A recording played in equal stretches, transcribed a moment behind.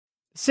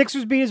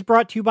Sixers Beat is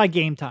brought to you by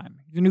Game Time,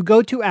 your new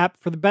go-to app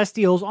for the best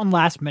deals on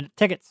last-minute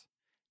tickets.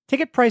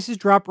 Ticket prices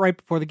drop right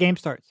before the game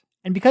starts,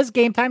 and because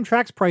Game Time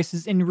tracks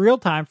prices in real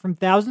time from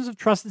thousands of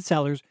trusted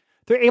sellers,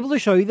 they're able to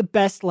show you the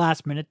best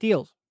last-minute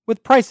deals,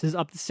 with prices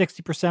up to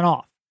 60%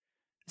 off.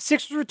 The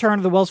Sixers return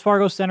to the Wells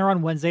Fargo Center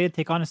on Wednesday to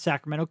take on the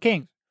Sacramento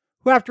Kings,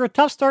 who after a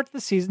tough start to the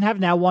season have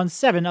now won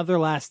 7 of their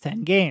last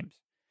 10 games.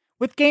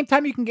 With Game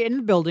Time, you can get in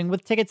the building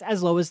with tickets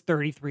as low as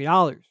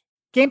 $33.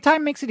 Game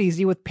Time makes it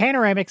easy with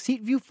panoramic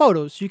seat view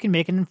photos so you can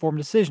make an informed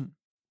decision.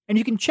 And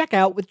you can check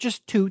out with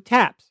just 2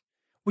 taps,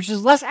 which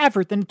is less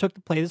effort than it took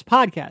to play this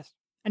podcast.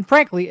 And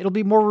frankly, it'll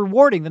be more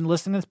rewarding than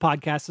listening to this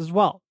podcast as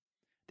well.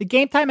 The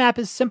Game Time app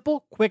is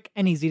simple, quick,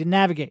 and easy to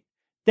navigate.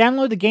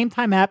 Download the Game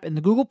Time app in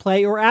the Google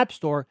Play or App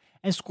Store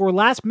and score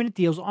last-minute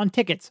deals on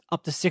tickets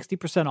up to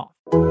 60% off.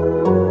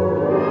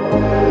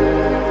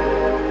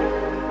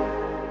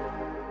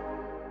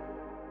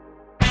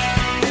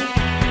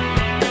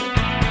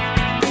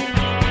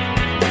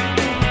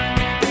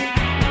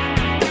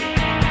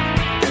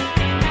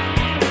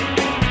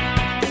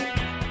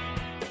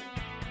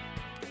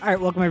 All right,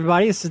 welcome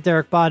everybody. This is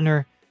Derek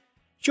Bodner,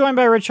 joined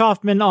by Rich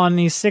Hoffman on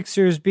the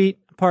Sixers Beat,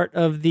 part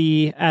of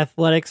the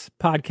Athletics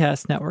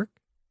Podcast Network.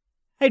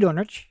 How you doing,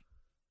 Rich?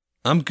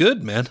 I'm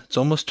good, man. It's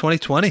almost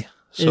 2020,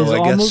 so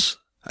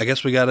I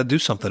guess we got to do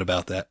something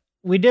about that.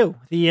 We do.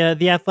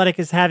 The Athletic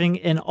is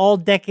having an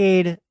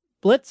all-decade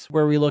blitz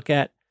where we look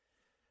at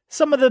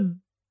some of the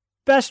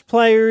best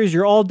players,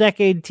 your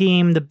all-decade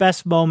team, the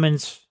best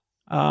moments,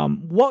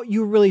 what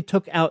you really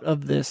took out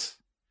of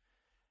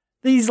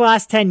these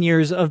last 10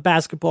 years of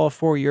basketball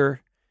for your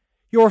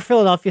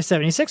Philadelphia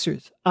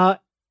 76ers. I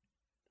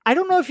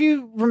don't know if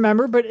you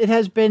remember, but it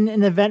has been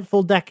an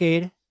eventful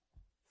decade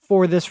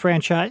for this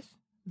franchise.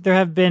 There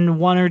have been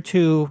 1 or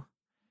 2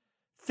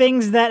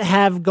 things that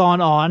have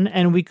gone on,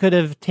 and we could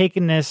have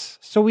taken this.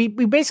 So we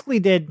basically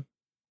did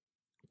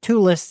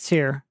 2 lists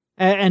here,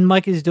 and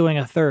Mike is doing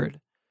a third.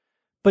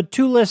 But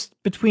 2 lists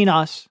between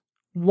us.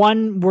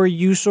 One where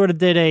you sort of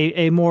did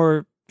a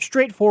more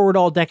straightforward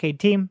all-decade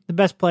team, the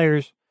best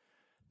players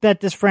that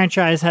this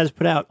franchise has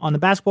put out on the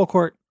basketball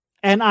court.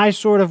 And I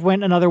sort of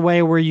went another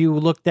way where you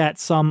looked at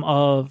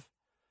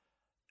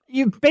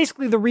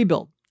basically the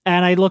rebuild.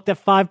 And I looked at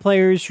 5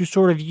 players who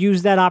sort of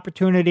used that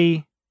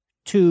opportunity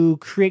to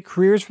create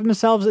careers for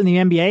themselves in the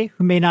NBA,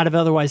 who may not have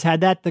otherwise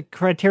had that. The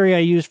criteria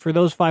I used for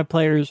those 5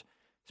 players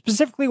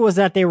specifically was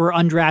that they were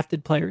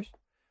undrafted players.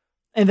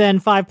 And then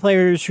 5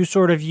 players who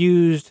sort of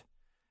used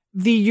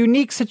the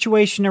unique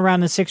situation around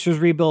the Sixers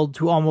rebuild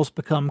to almost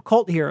become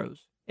cult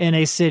heroes in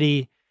a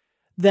city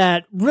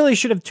that really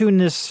should have tuned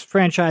this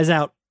franchise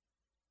out,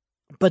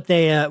 but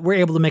they were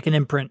able to make an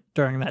imprint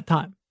during that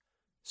time.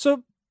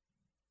 So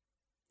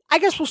I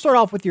guess we'll start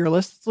off with your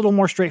list. It's a little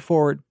more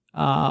straightforward.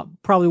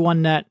 Probably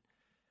one that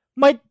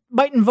might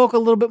invoke a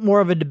little bit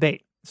more of a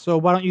debate. So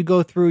why don't you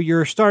go through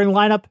your starting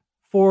lineup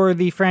for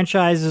the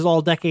franchise's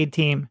all-decade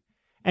team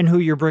and who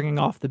you're bringing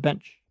off the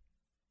bench?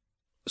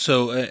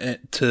 So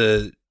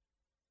to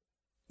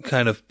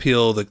kind of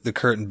peel the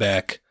curtain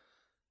back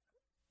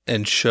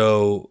and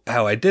show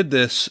how I did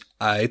this,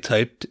 I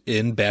typed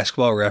in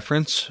Basketball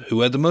Reference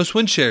who had the most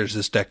win shares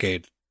this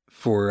decade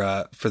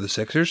for the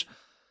Sixers.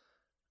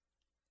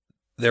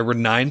 There were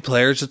 9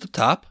 players at the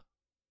top.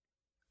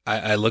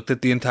 I looked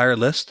at the entire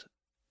list,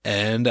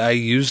 and I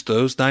used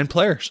those 9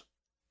 players.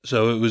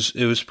 So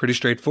it was pretty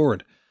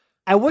straightforward.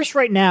 I wish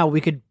right now we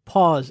could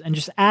pause and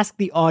just ask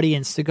the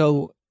audience to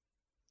go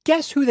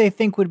guess who they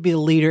think would be the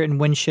leader in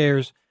win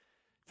shares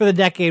for the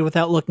decade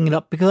without looking it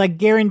up, because I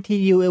guarantee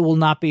you it will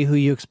not be who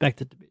you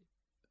expect it to be.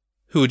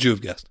 Who would you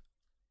have guessed?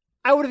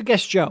 I would have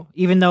guessed Joe,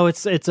 even though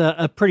it's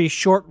a pretty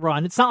short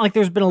run. It's not like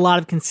there's been a lot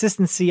of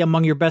consistency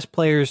among your best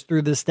players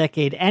through this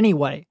decade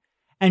anyway,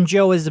 and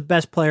Joe is the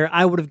best player.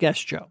 I would have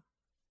guessed Joe.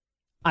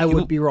 I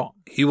would be wrong.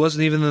 He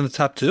wasn't even in the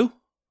top 2?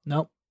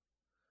 Nope.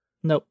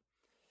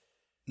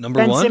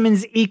 Number 1? Ben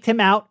Simmons eked him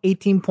out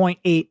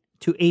 18.8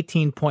 to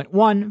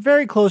 18.1.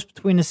 Very close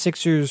between the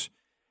Sixers'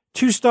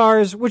 2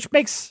 stars, which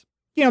makes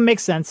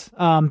sense.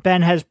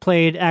 Ben has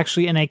played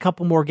actually in a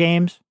couple more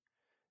games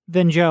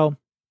than Joe.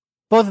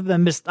 Both of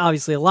them missed,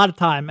 obviously, a lot of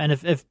time. And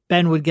if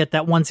Ben would get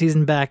that 1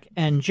 season back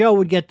and Joe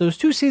would get those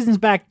 2 seasons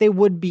back, they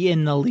would be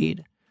in the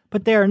lead.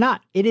 But they are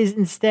not. It is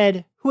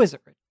instead, who is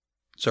it?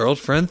 It's our old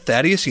friend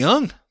Thaddeus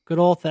Young. Good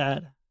old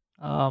Thad.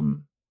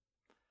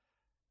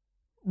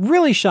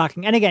 Really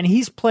shocking. And again,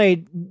 he's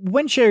played,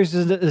 win shares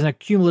is an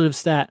accumulative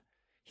stat.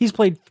 He's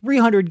played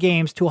 300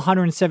 games to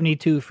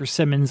 172 for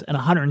Simmons and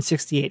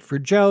 168 for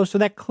Joe. So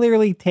that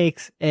clearly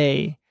takes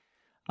plays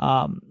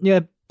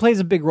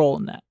a big role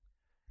in that.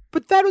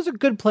 But Thad was a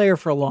good player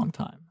for a long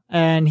time.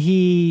 And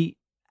he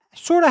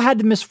sort of had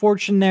the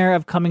misfortune there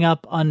of coming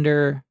up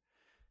under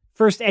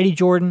first Eddie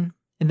Jordan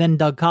and then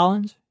Doug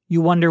Collins.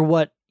 You wonder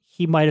what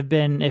he might have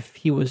been if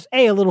he was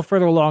a little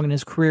further along in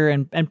his career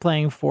and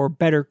playing for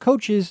better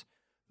coaches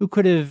who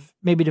could have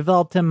maybe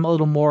developed him a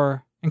little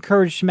more,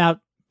 encouraged him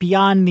out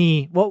beyond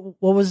the, what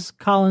was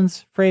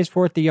Collins' phrase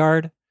for it, the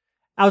yard?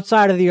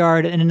 Outside of the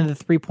yard and into the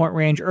 3-point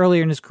range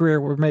earlier in his career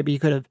where maybe he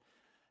could have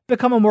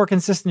become a more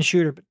consistent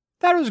shooter. But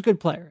that was a good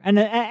player and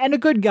a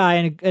good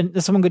guy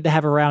and someone good to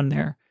have around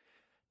there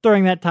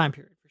during that time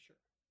period. For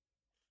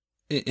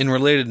sure. In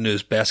related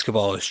news,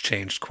 basketball has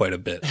changed quite a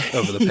bit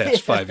over the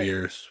past 5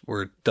 years,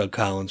 where Doug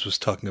Collins was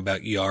talking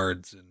about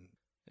yards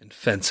and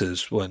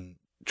fences when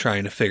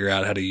trying to figure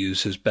out how to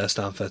use his best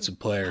offensive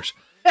players.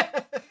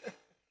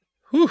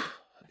 Whew.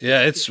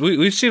 Yeah,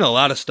 we've seen a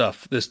lot of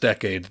stuff this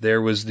decade.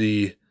 There was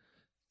the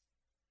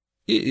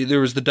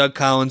Doug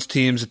Collins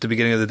teams at the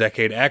beginning of the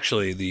decade.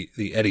 Actually,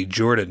 the Eddie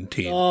Jordan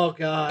team. Oh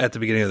God! At the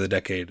beginning of the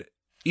decade,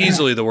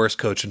 easily the worst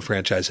coach in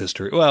franchise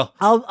history. Well,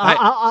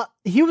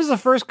 he was the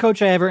first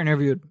coach I ever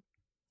interviewed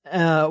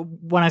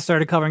when I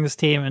started covering this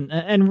team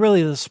and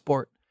really the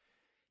sport.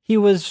 He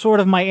was sort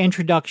of my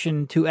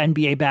introduction to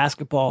NBA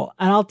basketball,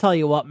 and I'll tell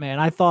you what, man.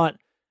 I thought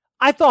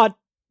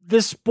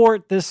this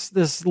sport,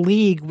 this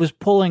league was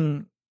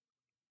pulling,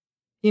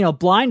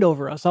 blind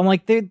over us. I'm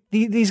like,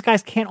 these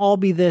guys can't all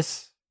be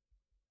this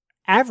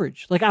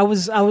average. Like I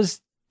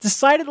was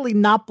decidedly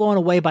not blown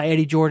away by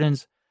Eddie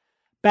Jordan's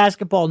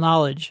basketball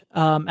knowledge,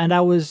 and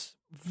I was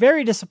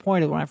very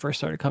disappointed when I first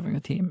started covering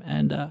the team.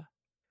 And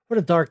what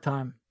a dark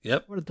time.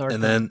 Yep. What a dark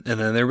time. And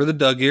then there were the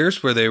Doug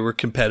years where they were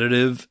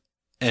competitive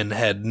and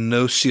had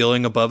no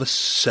ceiling above a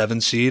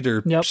 7 seed,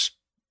 or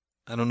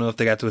I don't know if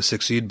they got to a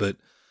 6 seed, but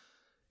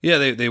yeah,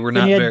 they were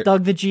not. And you had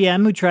Doug the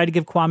GM who tried to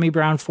give Kwame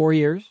Brown 4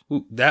 years.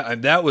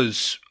 That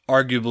was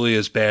arguably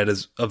as bad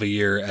of a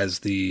year as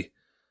the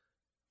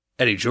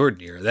Eddie Jordan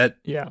year. That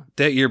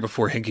year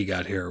before Hinkie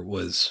got here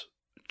was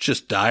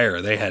just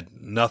dire. They had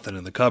nothing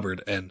in the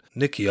cupboard, and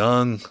Nick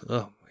Young,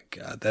 oh my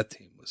God, that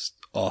team was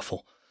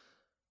awful.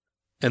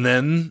 And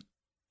then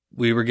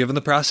we were given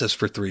the process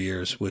for 3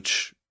 years,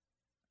 which,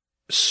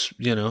 as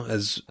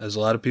a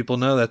lot of people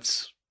know,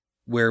 that's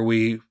where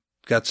we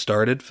got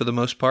started for the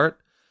most part.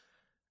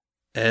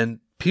 And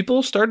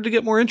people started to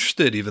get more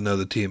interested, even though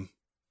the team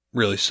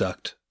really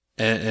sucked.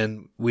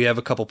 And we have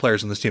a couple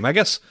players on this team. I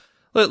guess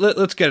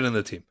let's get into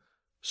the team.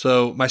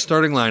 So my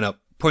starting lineup,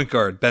 point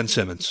guard, Ben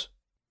Simmons.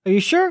 Are you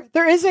sure?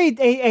 There is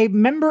a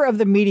member of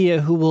the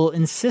media who will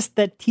insist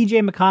that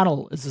TJ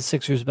McConnell is the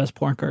Sixers' best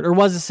point guard, or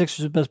was the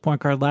Sixers' best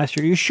point guard last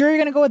year. Are you sure you're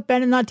going to go with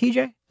Ben and not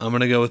TJ? I'm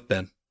going to go with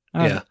Ben.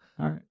 All right.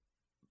 All right.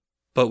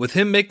 But with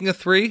him making a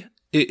three,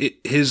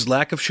 his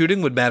lack of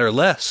shooting would matter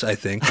less, I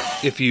think,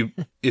 if you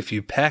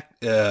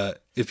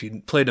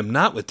played him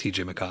not with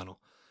TJ McConnell,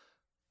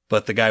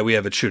 but the guy we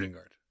have at shooting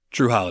guard,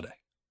 Drew Holiday.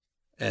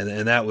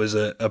 And that was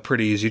a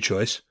pretty easy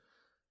choice.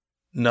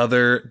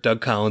 Another Doug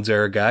Collins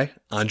era guy,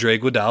 Andre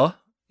Iguodala.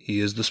 He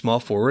is the small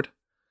forward.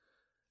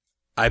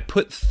 I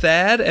put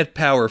Thad at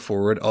power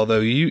forward,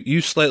 although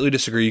you slightly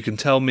disagree. You can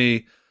tell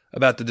me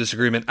about the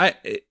disagreement.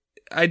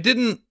 I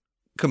didn't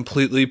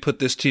completely put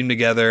this team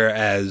together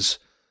as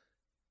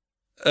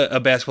a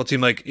basketball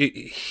team. Like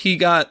he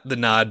got the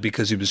nod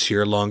because he was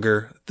here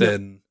longer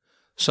than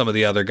some of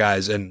the other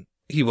guys, and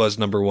he was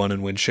number one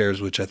in win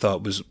shares, which I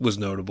thought was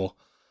notable.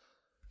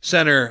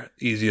 Center,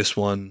 easiest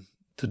one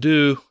to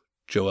do.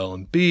 Joel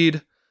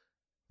Embiid.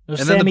 No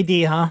Sammy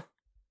D, huh?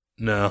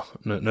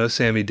 No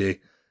Sammy D.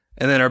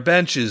 And then our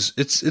bench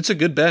it's a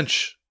good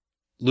bench.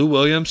 Lou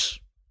Williams,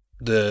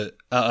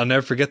 I'll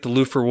never forget the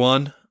Lou for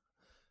one,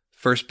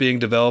 first being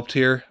developed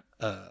here.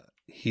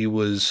 He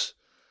was,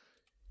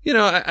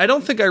 I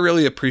don't think I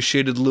really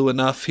appreciated Lou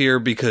enough here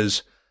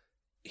because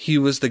he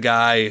was the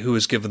guy who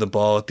was given the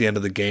ball at the end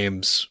of the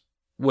games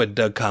when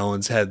Doug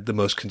Collins had the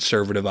most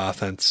conservative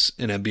offense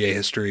in NBA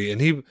history, and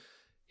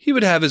he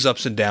would have his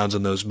ups and downs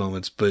in those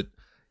moments, but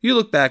you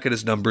look back at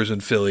his numbers in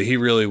Philly, he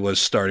really was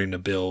starting to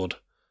build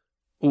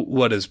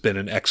what has been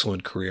an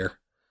excellent career.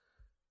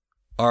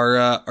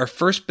 Our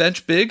first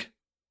bench big,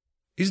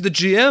 he's the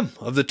GM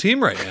of the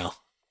team right now.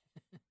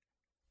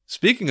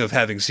 Speaking of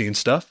having seen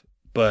stuff,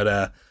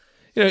 but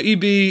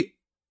EB,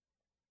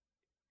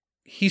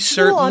 he's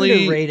certainly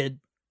underrated,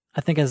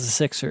 I think, as a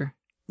Sixer.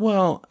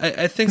 Well,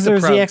 I think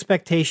there's the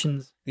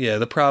expectations. Yeah,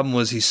 the problem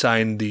was he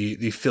signed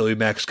the Philly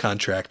max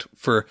contract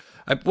for,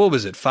 what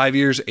was it, 5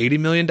 years, $80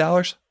 million?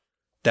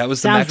 That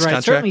was the Sounds max right.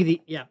 contract?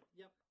 Certainly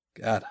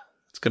God,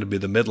 it's going to be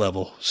the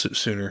mid-level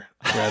sooner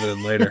rather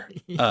than later.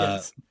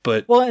 Yes.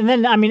 But and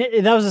then,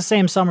 that was the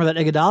same summer that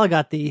Iguodala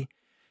got the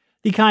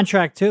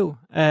contract too.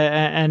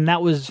 And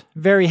that was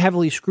very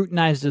heavily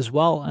scrutinized as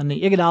well. And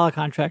the Iguodala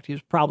contract, he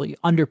was probably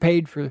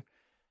underpaid for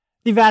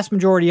the vast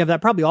majority of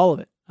that, probably all of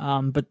it.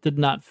 But did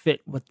not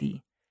fit what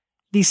the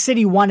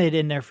city wanted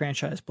in their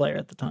franchise player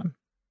at the time.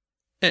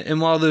 And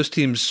while those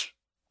teams,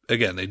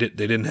 again, they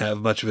didn't have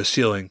much of a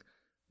ceiling,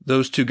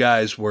 those two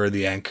guys were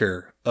the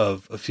anchor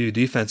of a few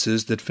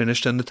defenses that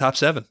finished in the top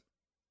 7.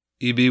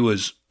 EB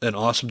was an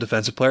awesome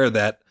defensive player.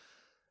 That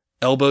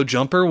elbow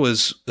jumper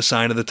was a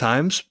sign of the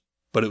times,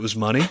 but it was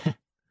money.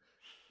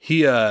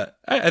 He, I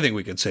think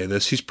we can say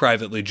this. He's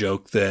privately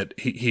joked that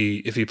he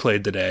if he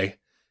played today,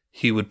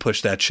 he would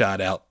push that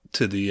shot out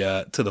to the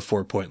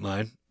 4-point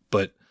line.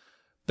 But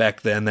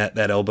back then,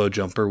 that elbow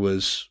jumper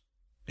was,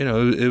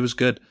 it was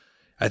good.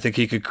 I think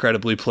he could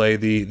credibly play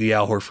the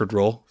Al Horford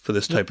role for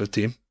this type of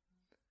team.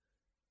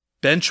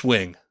 Bench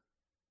wing.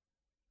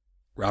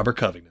 Robert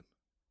Covington.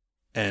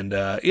 And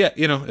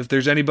if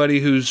there's anybody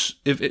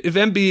if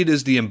Embiid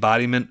is the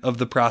embodiment of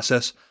the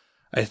process,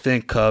 I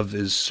think Cov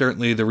is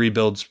certainly the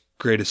rebuild's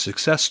greatest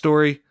success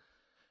story.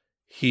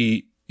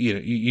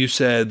 You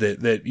said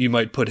that you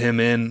might put him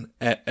in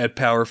at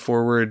power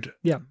forward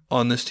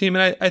on this team.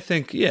 And I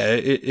think,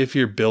 if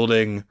you're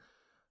building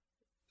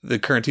the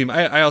current team,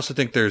 I also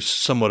think there's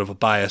somewhat of a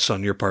bias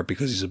on your part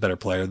because he's a better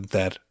player than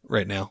Thad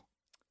right now.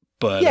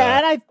 But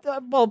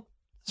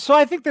so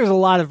I think there's a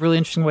lot of really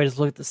interesting ways to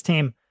look at this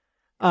team.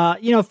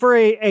 For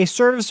a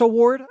service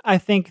award, I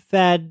think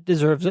Thad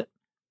deserves it.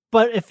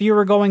 But if you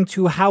were going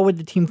to how would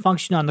the team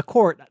function on the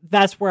court,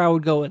 that's where I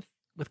would go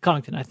with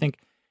Covington. I think,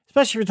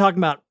 especially if you're talking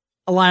about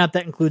a lineup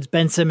that includes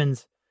Ben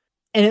Simmons,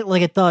 and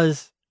it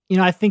does,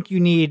 I think you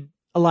need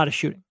a lot of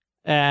shooting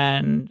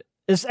and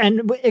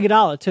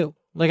Iguodala too.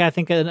 I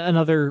think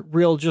another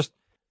real, just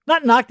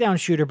not knockdown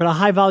shooter, but a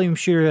high volume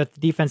shooter that the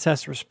defense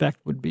has to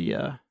respect would be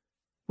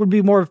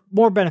more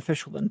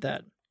beneficial than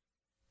that.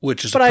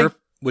 Which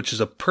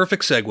is a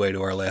perfect segue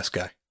to our last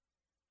guy,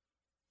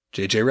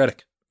 JJ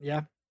Redick.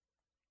 Yeah.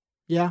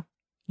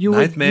 You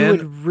would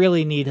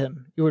really need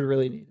him.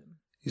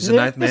 He's the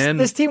ninth man.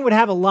 This team would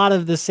have a lot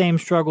of the same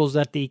struggles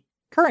that the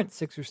current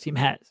Sixers team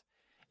has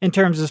in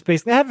terms of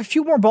space. They have a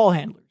few more ball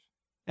handlers,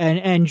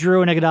 and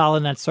Drew and Iguodala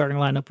in that starting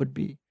lineup would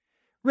be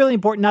really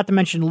important. Not to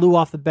mention Lou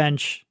off the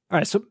bench. All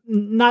right, so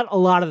not a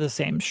lot of the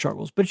same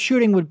struggles, but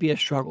shooting would be a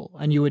struggle,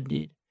 and you would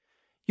need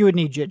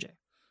JJ.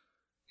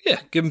 Yeah,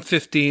 give him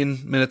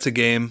 15 minutes a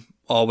game,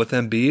 all with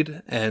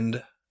Embiid,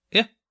 and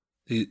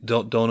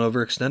don't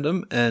overextend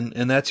him,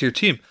 and that's your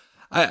team.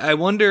 I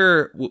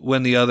wonder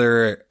when the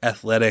other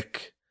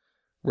athletic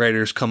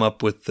writers come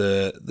up with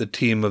the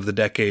team of the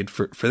decade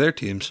for their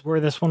teams, where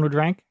this one would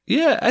rank.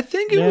 Yeah, I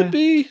think it would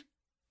be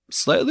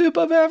slightly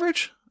above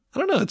average. I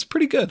don't know. It's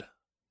pretty good.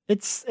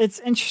 It's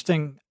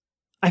interesting.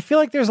 I feel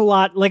like there's a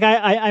lot.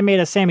 I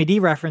made a Sammy D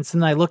reference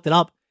and I looked it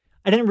up.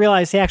 I didn't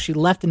realize he actually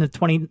left in the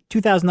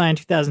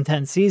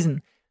 2009-2010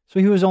 season, so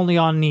he was only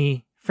on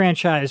the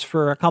franchise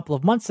for a couple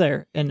of months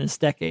there in this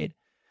decade.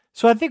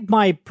 So I think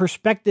my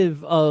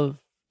perspective of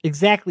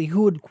exactly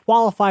who would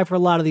qualify for a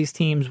lot of these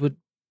teams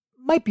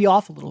might be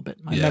off a little bit.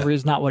 My memory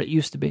is not what it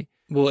used to be.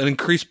 Well, an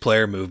increased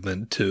player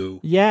movement too.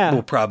 Yeah,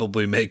 will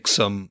probably make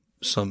some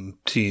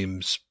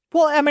teams.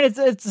 Well, I mean,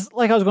 it's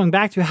like I was going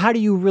back to, how do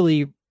you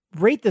really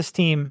rate this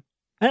team?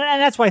 And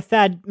that's why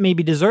Thad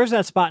maybe deserves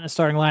that spot in the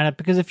starting lineup,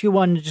 because if you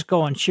wanted to just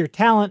go on sheer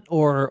talent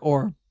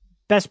or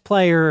best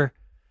player,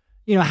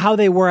 how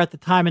they were at the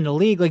time in the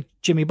league, like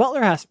Jimmy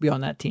Butler has to be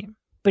on that team,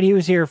 but he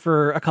was here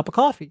for a cup of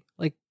coffee.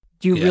 Like,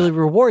 do you really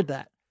reward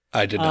that?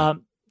 I did not.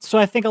 So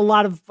I think a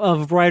lot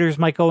of writers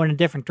might go in a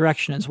different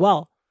direction as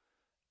well.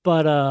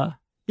 But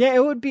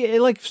it would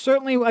be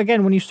certainly,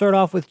 again, when you start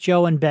off with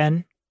Joe and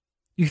Ben,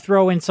 you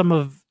throw in some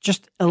of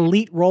just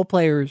elite role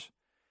players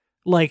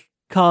like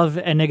Cov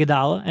and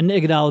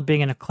Iguodala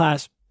being in a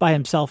class by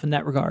himself in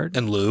that regard.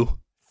 And Lou.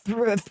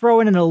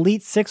 Throw in an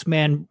elite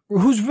six-man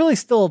who's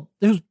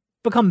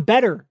become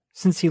better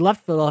since he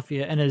left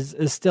Philadelphia and is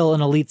still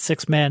an elite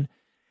six-man.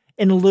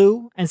 In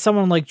Lou and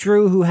someone like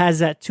Drew who has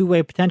that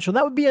two-way potential,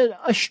 that would be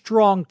a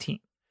strong team.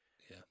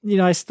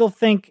 Yeah. I still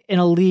think in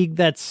a league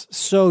that's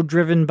so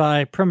driven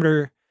by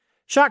perimeter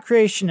shot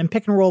creation and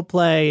pick and roll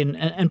play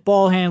and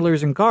ball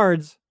handlers and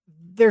guards,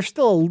 they're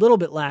still a little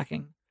bit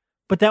lacking.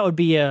 But that would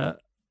be a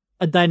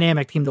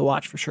dynamic team to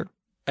watch for sure.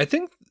 I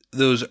think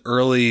those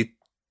early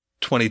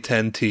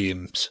 2010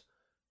 teams,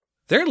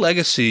 their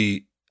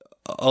legacy,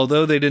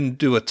 although they didn't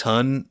do a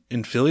ton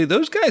in Philly,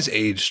 those guys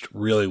aged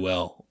really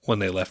well when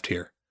they left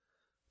here.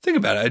 Think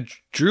about it.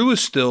 Drew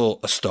is still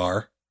a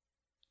star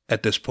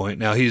at this point.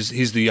 Now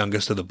he's the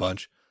youngest of the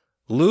bunch.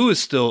 Lou is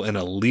still an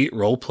elite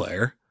role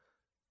player.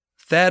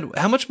 Thad,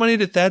 how much money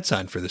did Thad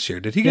sign for this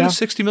year? Did he get a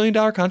 $60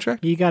 million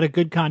contract? He got a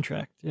good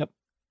contract. Yep.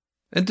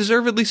 And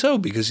deservedly so,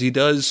 because he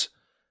does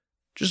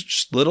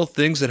just little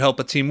things that help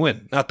a team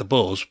win. Not the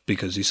Bulls,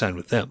 because he signed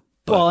with them.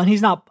 But. Well,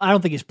 and I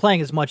don't think he's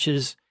playing as much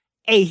as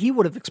A, he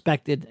would have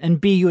expected,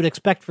 and B, you would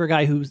expect for a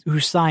guy who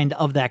signed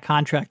of that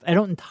contract. I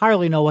don't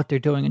entirely know what they're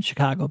doing in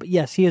Chicago, but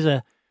yes, he is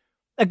a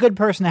good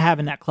person to have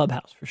in that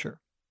clubhouse for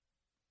sure.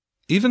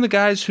 Even the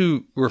guys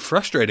who were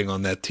frustrating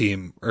on that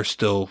team are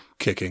still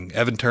kicking.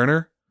 Evan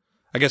Turner,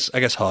 I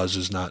guess Hawes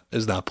is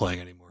not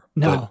playing anymore.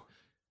 No. But,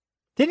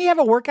 didn't he have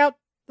a workout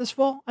this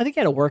fall? I think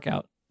he had a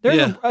workout. There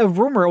was a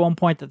rumor at one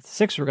point that the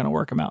Sixers were going to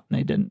work him out, and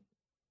they didn't,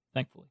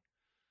 thankfully.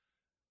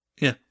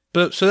 Yeah,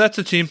 but so that's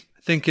the team.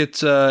 I think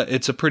it's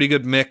a pretty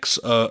good mix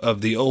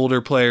of the older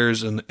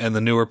players and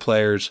the newer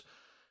players,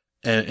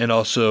 and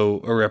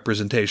also a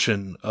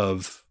representation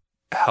of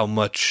how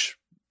much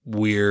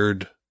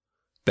weird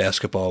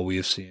basketball we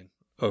have seen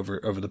over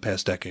the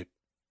past decade.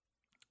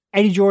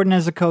 Eddie Jordan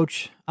as a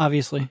coach,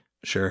 obviously.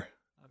 Sure.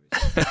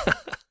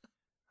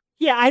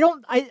 Yeah,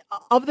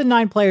 of the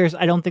 9 players,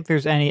 I don't think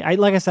there's any.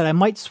 Like I said, I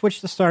might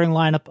switch the starting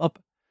lineup up,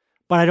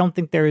 but I don't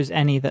think there is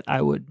any that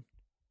I would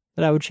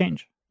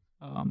change.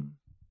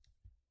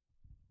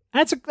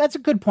 That's a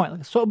good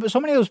point. So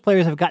many of those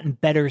players have gotten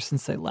better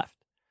since they left.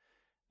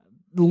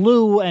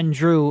 Lou and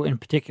Drew in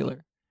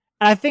particular.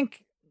 And I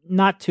think we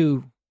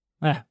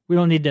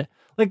don't need to,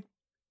 like,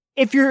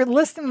 if you're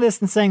listening to this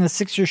and saying the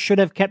Sixers should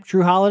have kept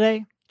Drew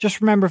Holiday,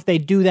 just remember if they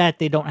do that,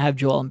 they don't have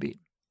Joel Embiid.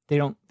 They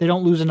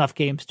don't lose enough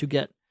games to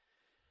get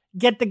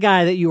the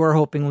guy that you are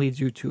hoping leads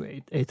you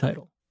to a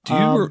title.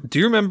 Do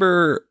you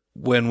remember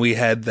when we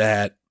had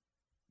that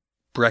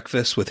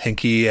breakfast with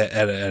Hinkie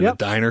at a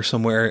diner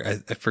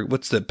somewhere? I forget,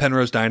 what's the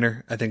Penrose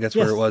Diner? I think that's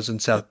where it was in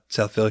South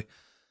Philly.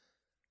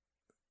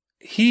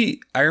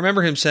 I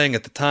remember him saying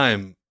at the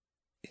time,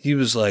 he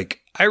was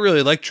like, I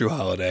really like Drew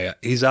Holiday.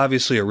 He's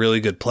obviously a really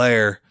good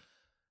player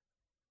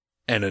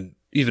and an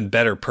even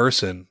better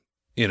person.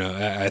 You know,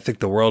 I think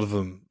the world of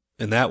him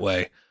in that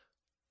way.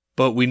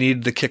 But we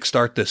needed to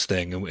kickstart this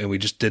thing, and we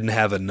just didn't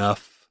have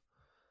enough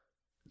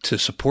to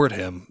support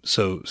him.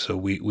 So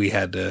we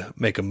had to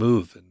make a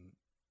move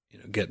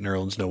and get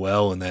Nerlens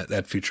Noel and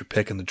that future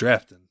pick in the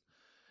draft. And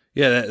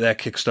yeah, that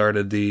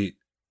kickstarted the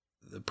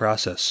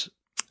process.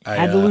 I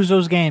had to lose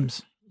those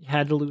games. You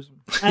had to lose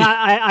them. And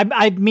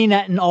I mean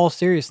that in all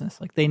seriousness.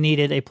 Like, they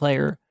needed a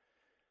player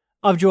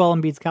of Joel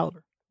Embiid's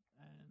caliber.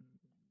 And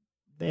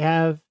they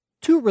have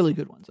two really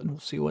good ones, and we'll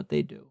see what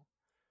they do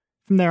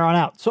from there on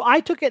out. So I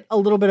took it a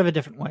little bit of a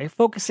different way,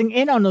 focusing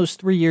in on those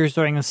 3 years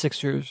during the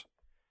Sixers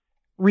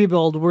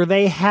rebuild where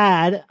they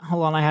had,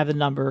 hold on, I have the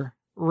number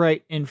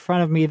right in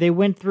front of me. They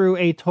went through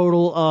a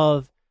total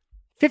of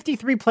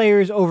 53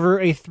 players over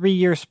a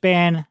 3-year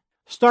span,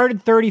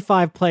 started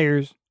 35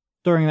 players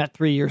during that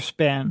 3-year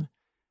span.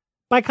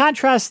 By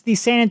contrast, the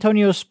San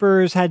Antonio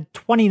Spurs had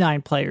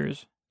 29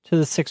 players to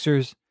the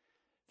Sixers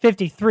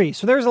 53.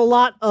 So there's a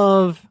lot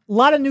of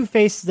new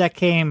faces that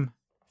came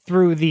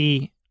through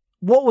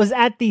what was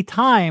at the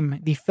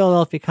time the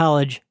Philadelphia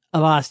College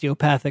of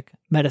Osteopathic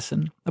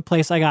Medicine, a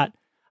place I got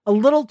a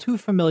little too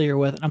familiar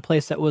with, and a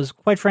place that was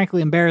quite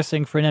frankly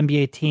embarrassing for an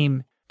NBA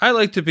team. I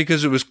liked it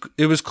because it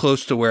was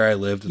close to where I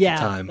lived at the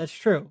time. Yeah, that's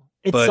true.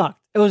 It sucked.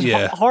 It was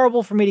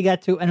horrible for me to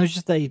get to, and it was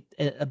just a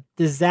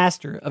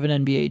disaster of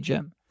an NBA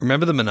gym.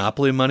 Remember the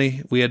Monopoly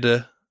money we had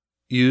to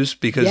use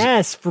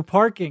yes, for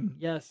parking.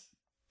 Yes,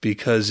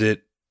 because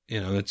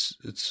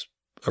it's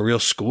a real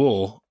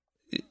school.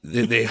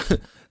 They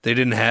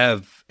didn't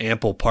have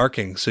ample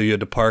parking, so you had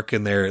to park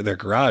in their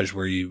garage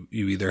where you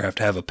either have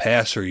to have a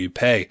pass or you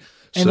pay.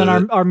 And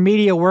then our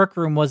media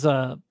workroom was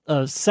a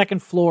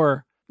second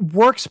floor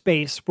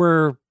workspace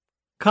where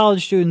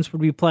college students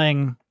would be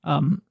playing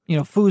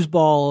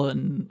foosball,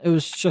 and it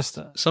was just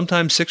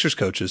sometimes Sixers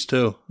coaches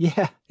too.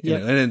 Yeah.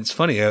 And it's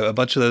funny, a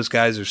bunch of those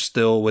guys are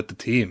still with the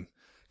team.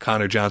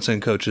 Connor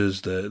Johnson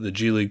coaches the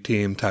G League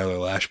team, Tyler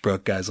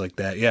Lashbrook, guys like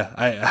that. Yeah,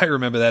 I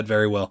remember that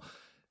very well.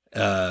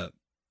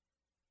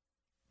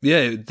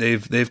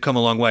 They've come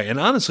a long way. And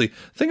honestly,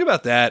 think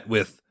about that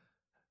with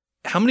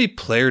how many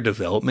player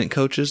development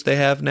coaches they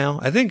have now.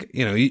 I think,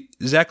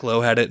 Zach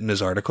Lowe had it in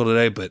his article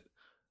today, but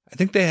I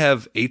think they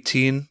have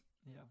 18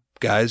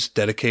 guys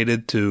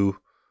dedicated to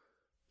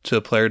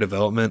player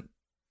development.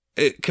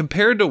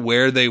 Compared to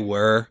where they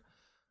were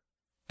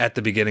at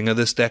the beginning of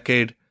this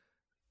decade,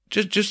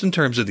 just in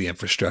terms of the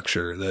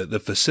infrastructure, the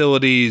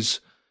facilities,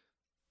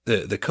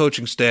 the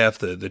coaching staff,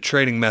 the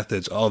training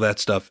methods, all that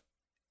stuff.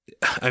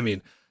 I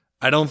mean,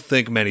 I don't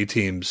think many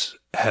teams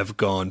have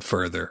gone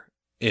further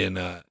in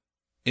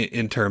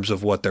terms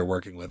of what they're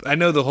working with. I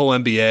know the whole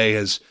NBA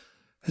has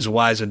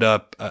wisened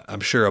up. I'm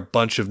sure a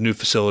bunch of new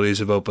facilities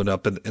have opened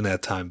up in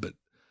that time, but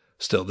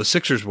still, the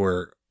Sixers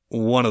were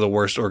one of the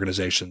worst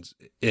organizations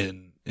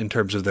in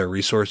terms of their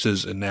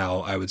resources, and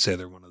now I would say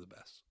they're one of the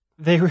best.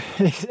 They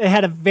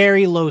had a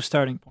very low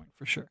starting point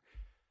for sure.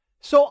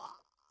 So,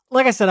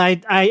 like I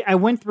said, I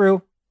went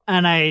through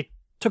and I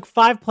took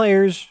 5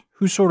 players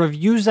who sort of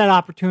used that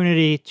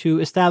opportunity to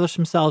establish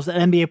themselves as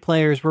NBA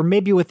players, where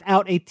maybe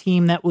without a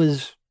team that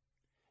was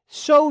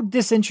so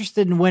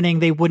disinterested in winning,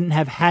 they wouldn't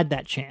have had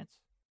that chance.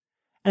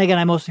 And again,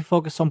 I mostly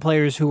focus on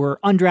players who were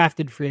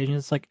undrafted free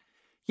agents. Like,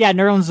 yeah,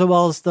 Nerlens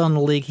Noel is still in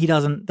the league.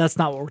 That's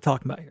not what we're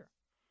talking about here.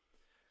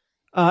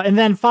 And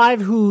then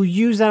 5 who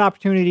use that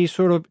opportunity to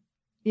sort of,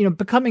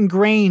 become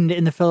ingrained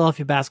in the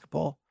Philadelphia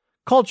basketball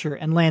culture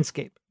and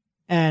landscape.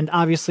 And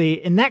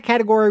obviously, in that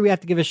category, we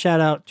have to give a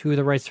shout out to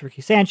the rights to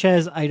Ricky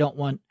Sanchez. I don't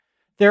want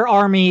their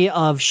army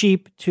of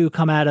sheep to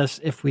come at us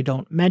if we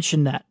don't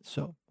mention that.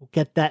 So we'll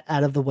get that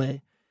out of the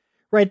way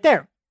right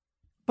there.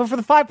 But for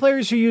the 5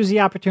 players who use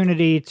the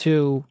opportunity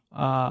to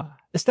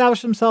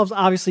establish themselves,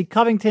 obviously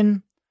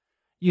Covington,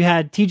 you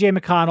had TJ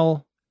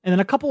McConnell, and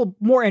then a couple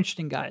more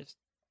interesting guys.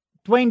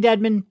 Dwayne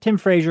Dedmon, Tim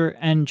Frazier,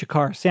 and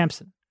Jakar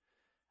Sampson.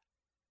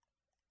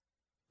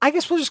 I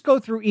guess we'll just go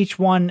through each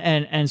one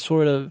and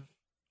sort of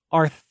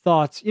our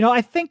thoughts.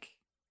 I think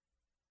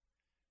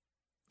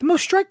the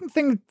most striking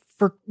thing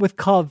with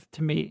Cov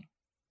to me,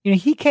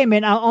 he came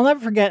in, I'll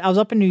never forget, I was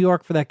up in New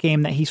York for that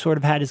game that he sort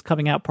of had his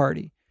coming out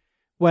party.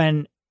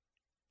 When,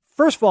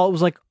 first of all, it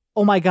was like,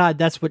 oh my God,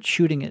 that's what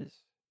shooting is.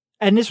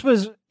 And this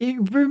was,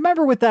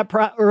 remember with that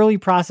early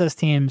process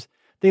teams,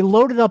 they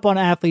loaded up on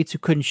athletes who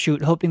couldn't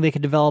shoot, hoping they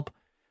could develop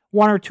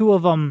 1 or 2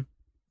 of them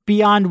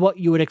beyond what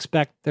you would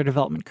expect their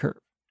development curve.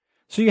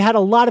 So you had a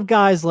lot of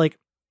guys like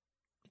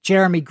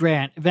Jeremy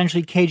Grant,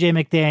 eventually KJ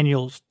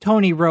McDaniels,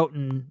 Tony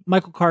Roten,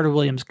 Michael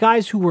Carter-Williams,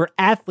 guys who were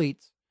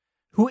athletes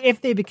who, if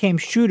they became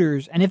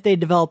shooters and if they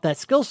developed that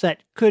skill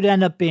set, could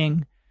end up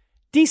being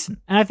decent.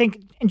 And I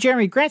think in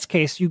Jeremy Grant's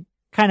case, you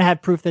kind of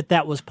had proof that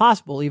that was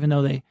possible, even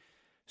though they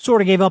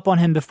sort of gave up on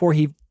him before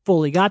he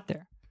fully got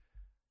there.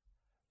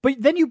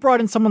 But then you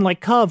brought in someone like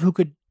Cove who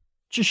could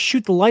just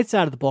shoot the lights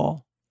out of the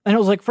ball. And it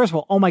was like, first of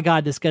all, oh my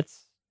God, this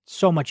gets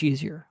so much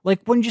easier.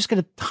 Like when you just get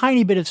a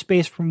tiny bit of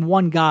space from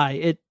one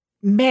guy,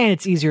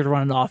 it's easier to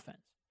run an offense.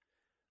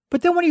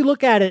 But then when you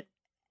look at it,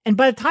 and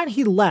by the time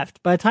he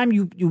left, by the time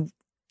you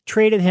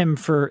traded him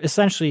for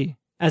essentially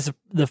as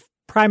the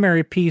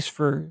primary piece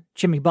for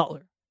Jimmy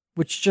Butler,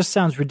 which just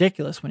sounds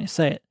ridiculous when you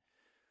say it.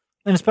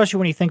 And especially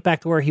when you think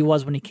back to where he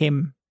was when he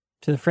came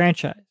to the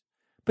franchise.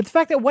 But the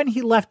fact that when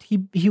he left,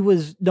 he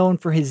was known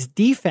for his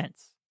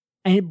defense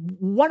and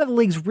one of the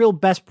league's real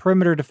best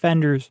perimeter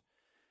defenders.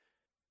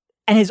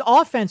 And his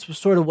offense was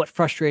sort of what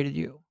frustrated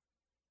you.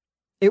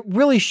 It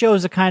really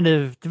shows the kind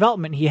of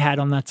development he had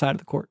on that side of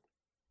the court.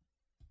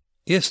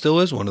 Yeah, still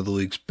is one of the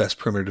league's best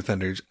perimeter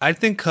defenders. I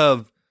think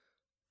Cove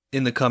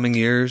in the coming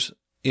years,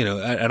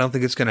 I don't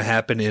think it's going to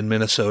happen in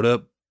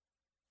Minnesota,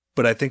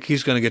 but I think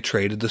he's going to get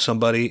traded to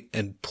somebody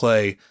and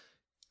play,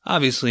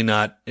 obviously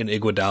not an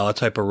Iguodala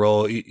type of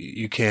role.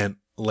 You can't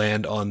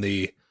land on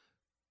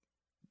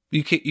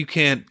you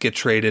can't get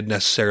traded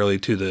necessarily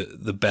to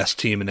the best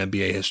team in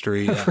NBA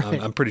history. Right.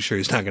 I'm pretty sure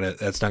that's not going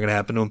to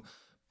happen to him.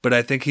 But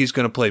I think he's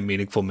going to play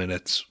meaningful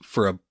minutes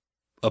for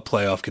a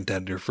playoff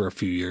contender for a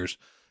few years.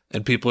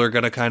 And people are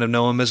going to kind of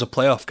know him as a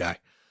playoff guy.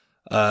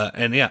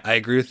 And yeah, I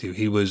agree with you.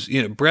 He was,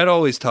 Brett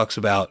always talks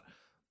about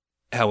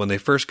how when they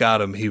first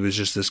got him, he was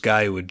just this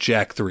guy who would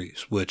jack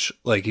threes, which,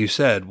 like you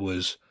said,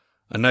 was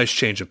a nice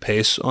change of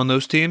pace on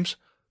those teams.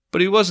 But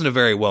he wasn't a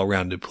very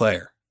well-rounded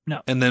player.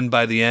 No. And then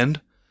by the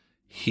end,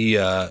 he,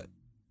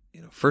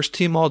 first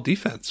team all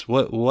defense.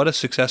 What a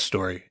success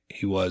story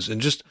he was. And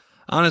just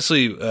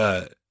honestly,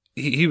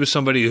 he was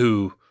somebody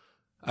who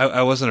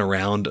I wasn't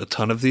around a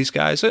ton of these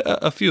guys.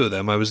 A few of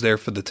them. I was there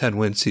for the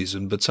 10-win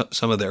season, but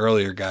some of the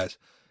earlier guys,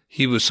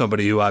 he was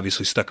somebody who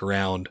obviously stuck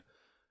around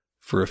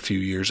for a few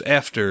years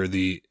after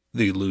the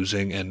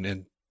losing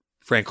and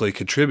frankly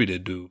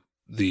contributed to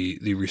the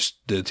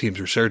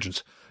team's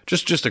resurgence.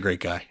 Just a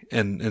great guy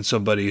and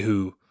somebody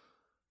who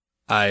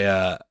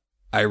I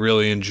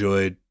really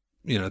enjoyed,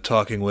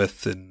 talking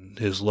with, and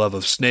his love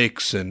of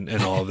snakes and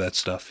all of that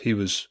stuff. He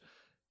was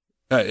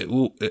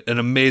an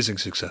amazing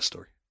success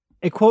story.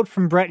 A quote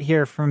from Brett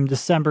here from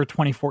December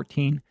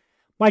 2014.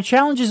 My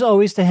challenge is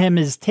always to him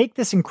is take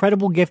this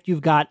incredible gift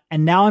you've got,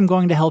 and now I'm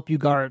going to help you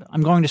guard.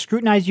 I'm going to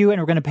scrutinize you, and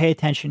we're going to pay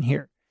attention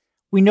here.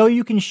 We know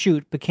you can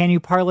shoot, but can you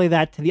parlay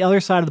that to the other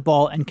side of the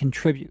ball and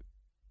contribute?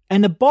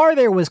 And the bar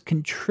there was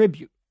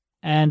contribute.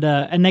 And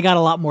they got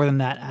a lot more than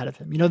that out of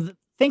him.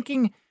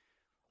 Thinking,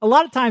 a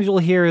lot of times you'll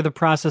hear the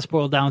process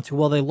boil down to,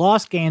 well, they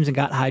lost games and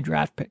got high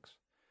draft picks.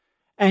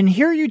 And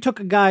here you took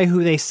a guy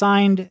who they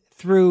signed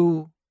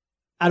through,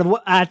 out of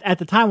what at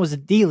the time was a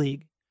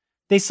D-League.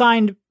 They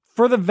signed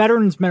for the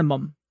veterans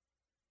minimum,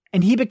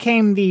 and he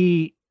became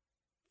the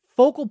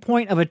focal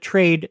point of a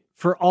trade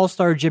for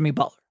all-star Jimmy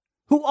Butler,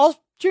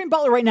 Jimmy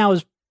Butler right now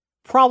is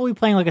probably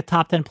playing like a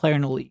top 10 player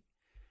in the league.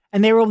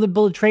 And they were able to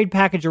build a trade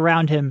package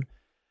around him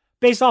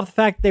based off the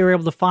fact that they were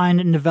able to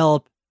find and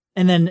develop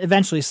and then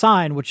eventually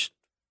sign, which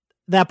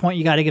at that point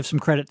you got to give some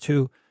credit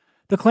to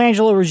the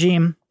Colangelo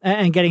regime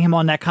and getting him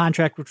on that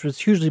contract, which was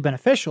hugely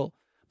beneficial.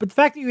 But the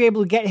fact that you were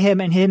able to get him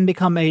and him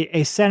become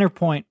a center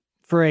point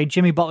for a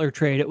Jimmy Butler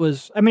trade, it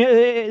was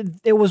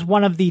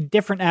one of the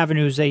different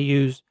avenues they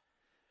used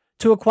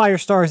to acquire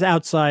stars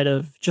outside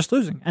of just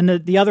losing.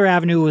 And the other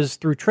avenue was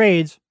through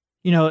trades.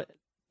 The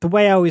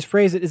way I always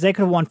phrase it is they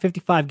could have won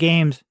 55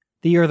 games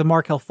the year of the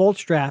Markelle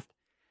Fultz draft.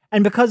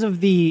 And because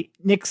of the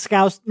Nick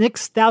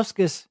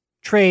Stauskas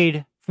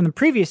trade from the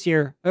previous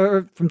year,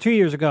 or from 2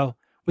 years ago,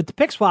 with the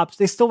pick swaps,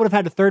 they still would have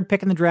had the third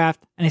pick in the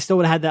draft, and they still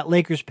would have had that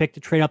Lakers pick to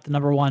trade up the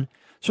number one.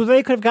 So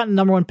they could have gotten the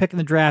number one pick in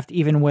the draft,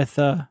 even with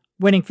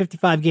winning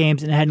 55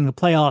 games and heading to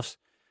the playoffs.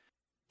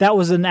 That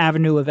was an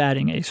avenue of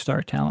adding a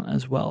star talent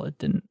as well. It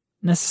didn't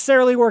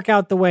necessarily work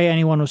out the way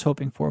anyone was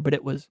hoping for, but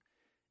it was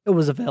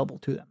available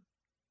to them.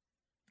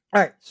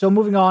 All right, so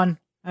moving on,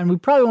 and we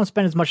probably won't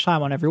spend as much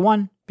time on every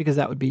one because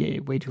that would be a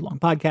way too long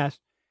podcast.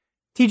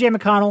 TJ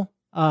McConnell,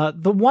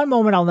 the one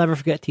moment I'll never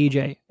forget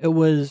TJ, it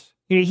was,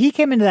 he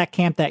came into that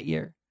camp that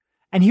year,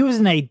 and he was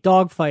in a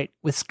dogfight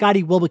with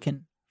Scotty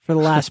Wilbekin for the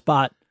last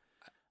spot,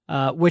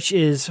 which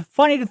is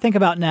funny to think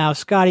about now.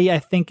 Scotty, I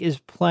think, is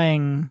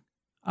playing,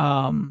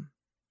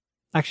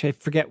 actually, I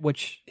forget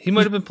which. He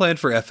might have been playing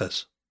for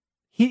Efes.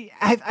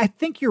 I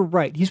think you're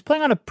right. He's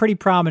playing on a pretty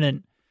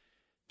prominent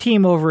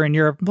team over in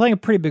Europe, playing a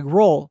pretty big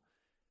role.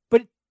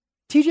 But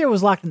TJ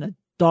was locked in a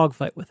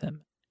dogfight with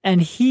him.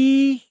 And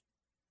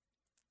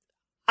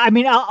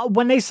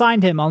when they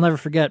signed him, I'll never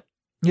forget,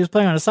 he was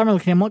playing on a summer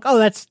league team. I'm like, oh,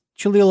 that's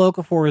Jahlil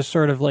Okafor's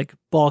sort of like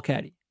ball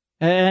caddy.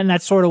 And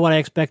that's sort of what I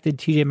expected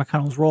TJ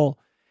McConnell's role.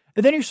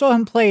 And then you saw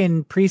him play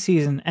in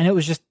preseason, and it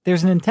was just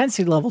there's an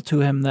intensity level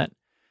to him that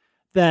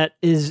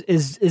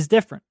is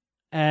different,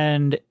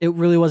 and it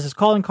really was his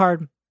calling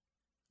card.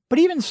 But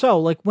even so,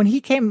 like when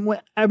he came,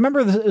 I remember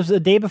it was the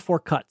day before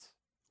cuts,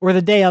 or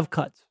the day of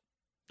cuts,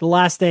 the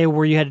last day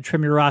where you had to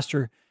trim your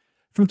roster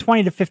from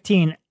 20 to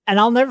 15. And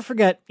I'll never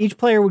forget, each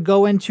player would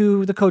go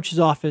into the coach's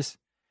office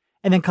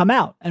and then come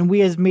out, and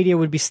we as media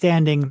would be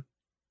standing,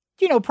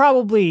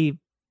 probably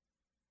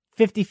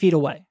 50 feet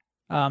away,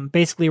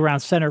 basically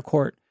around center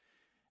court.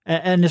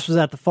 And this was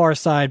at the far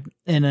side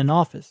in an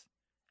office.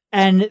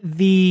 And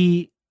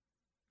the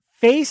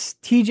face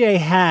TJ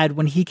had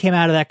when he came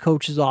out of that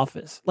coach's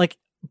office, like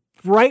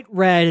bright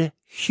red,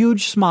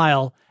 huge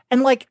smile.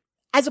 And like,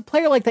 as a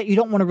player like that, you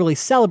don't want to really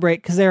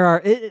celebrate because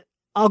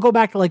I'll go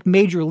back to like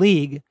Major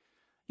League.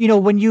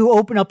 When you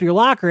open up your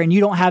locker and you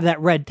don't have that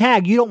red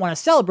tag, you don't want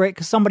to celebrate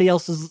because somebody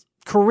else's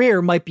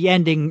career might be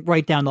ending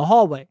right down the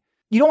hallway.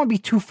 You don't want to be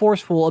too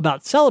forceful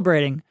about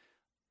celebrating,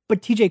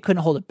 but TJ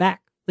couldn't hold it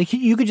back. Like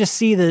you could just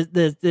see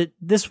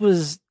this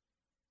was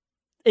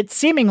it's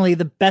seemingly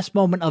the best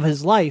moment of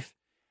his life.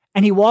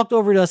 And he walked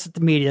over to us at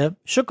the media,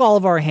 shook all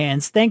of our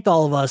hands, thanked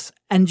all of us,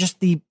 and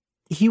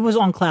he was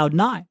on cloud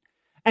 9.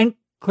 And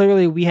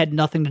clearly we had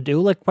nothing to do.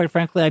 Like, quite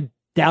frankly, I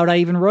doubt I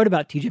even wrote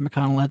about TJ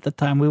McConnell at the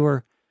time. We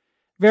were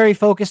very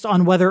focused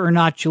on whether or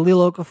not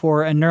Jahlil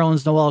Okafor and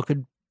Nerlens Noel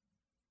could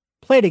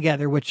play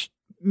together, which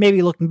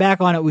maybe looking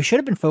back on it, we should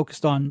have been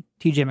focused on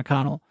TJ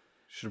McConnell.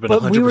 Should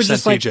have been 100%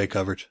 TJ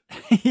coverage.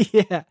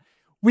 Yeah.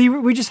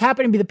 We just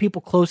happened to be the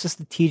people closest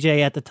to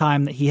TJ at the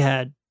time that he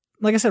had.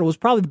 Like I said, it was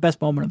probably the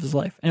best moment of his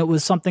life. And it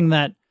was something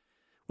that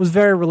was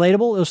very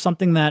relatable. It was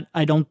something that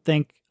I don't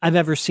think I've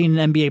ever seen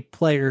an NBA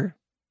player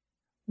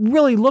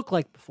really look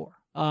like before.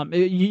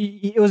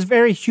 It was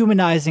very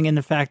humanizing in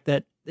the fact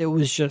that it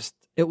was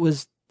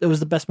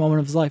the best moment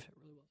of his life.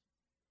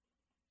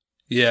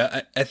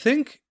 Yeah, I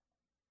think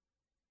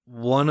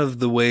one of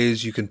the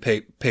ways you can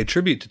pay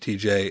tribute to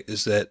TJ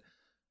is that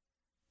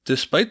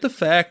despite the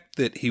fact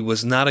that he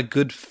was not a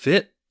good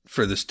fit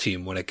for this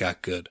team when it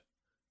got good,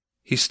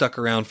 he stuck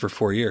around for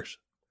 4 years.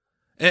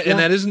 And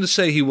that isn't to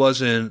say he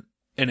wasn't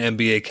an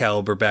NBA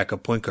caliber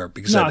backup point guard,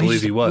 because I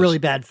believe he was. A really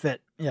bad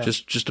fit. Yeah.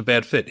 Just a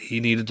bad fit. He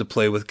needed to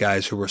play with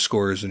guys who were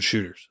scorers and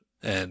shooters.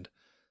 And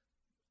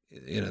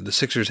the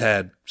Sixers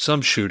had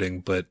some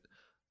shooting, but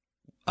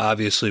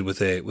obviously with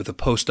a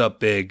post up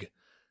big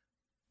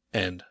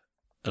and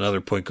another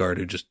point guard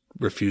who just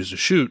refused to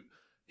shoot,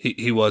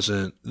 he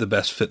wasn't the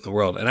best fit in the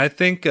world. And I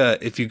think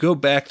if you go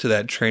back to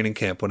that training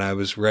camp when I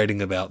was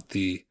writing about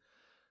the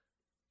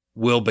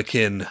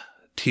Wilbekin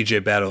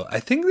TJ battle, I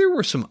think there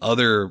were some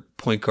other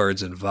point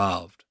guards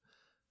involved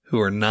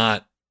who are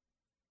not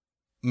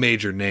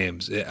major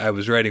names. I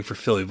was writing for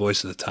Philly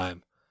Voice at the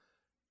time.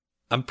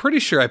 I'm pretty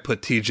sure I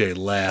put TJ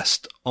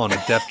last on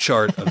a depth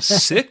chart of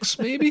 6,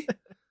 maybe,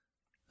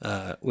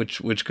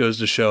 which goes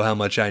to show how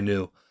much I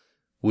knew.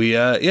 We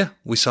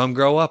saw him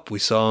grow up. We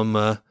saw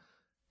him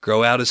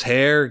grow out his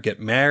hair, get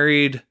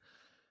married.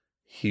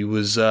 He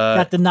was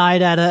got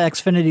denied at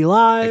Xfinity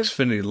Live.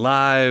 Xfinity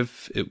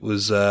Live. It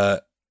was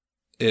a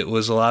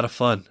lot of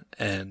fun,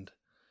 and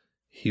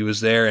he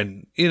was there.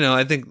 And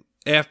I think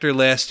after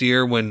last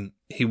year when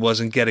he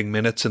wasn't getting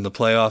minutes in the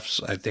playoffs,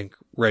 I think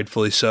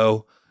rightfully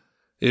so,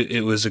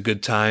 it was a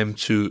good time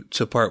to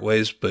part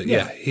ways. But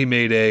yeah, he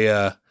made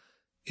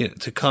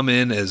to come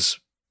in as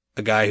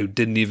a guy who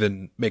didn't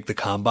even make the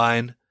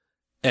combine,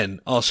 and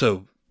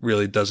also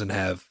really doesn't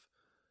have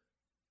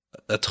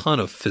a ton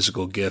of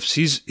physical gifts.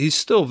 He's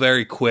still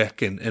very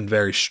quick and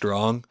very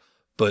strong,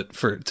 but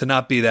to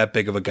not be that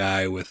big of a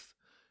guy with,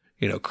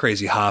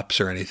 crazy hops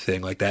or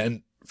anything like that,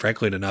 and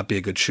frankly to not be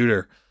a good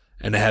shooter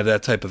and to have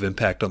that type of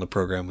impact on the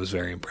program was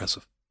very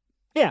impressive.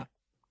 Yeah.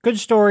 Good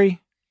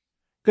story.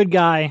 Good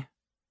guy.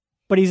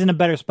 But he's in a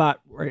better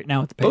spot right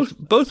now with the Pacers.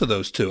 Both of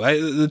those two.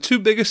 The two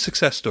biggest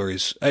success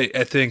stories,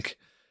 I think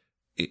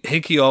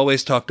Hinkie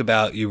always talked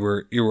about you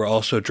were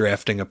also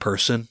drafting a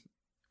person.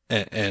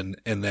 And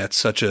that's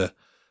such a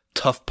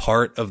tough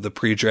part of the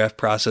pre-draft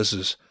process,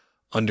 is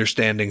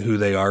understanding who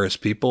they are as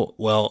people.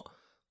 Well,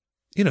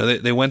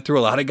 they went through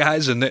a lot of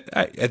guys, and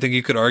I think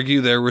you could argue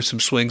there were some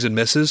swings and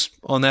misses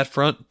on that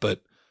front,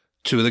 but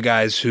two of the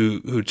guys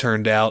who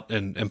turned out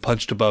and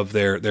punched above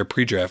their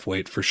pre-draft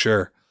weight for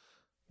sure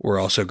were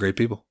also great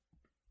people.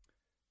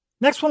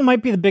 Next one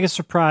might be the biggest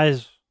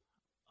surprise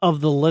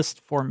of the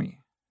list for me.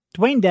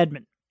 Dwayne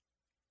Dedmon.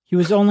 He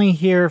was only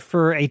here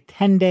for a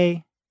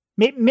 10-day,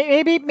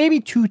 maybe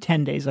 2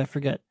 10 days, I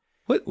forget.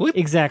 What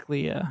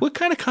exactly? What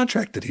kind of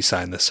contract did he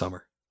sign this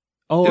summer?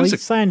 Oh, he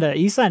signed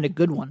a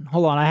good one.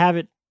 Hold on, I have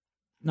it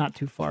not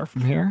too far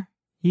from here.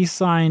 He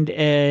signed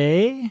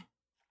this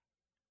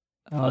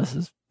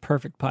is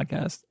perfect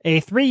podcast. A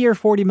 3-year,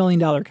 $40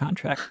 million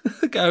contract.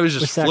 The guy was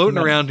just floating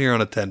around here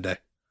on a 10-day.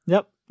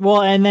 Yep.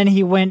 Well, and then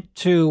he went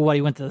to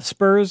the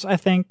Spurs, I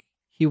think.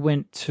 He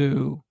went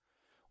to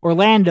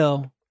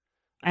Orlando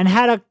and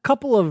had a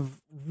couple of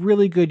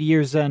really good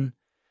years then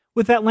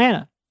with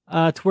Atlanta,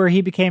 to where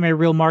he became a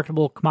real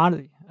marketable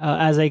commodity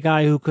as a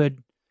guy who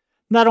could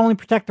not only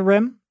protect the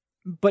rim,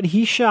 but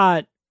he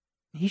shot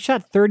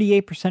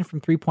 38%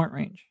 from 3-point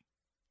range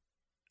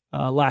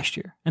last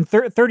year, and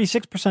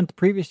 36% the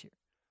previous year.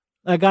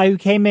 A guy who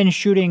came in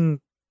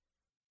shooting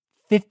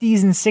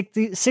 50s and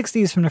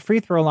 60s from the free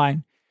throw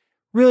line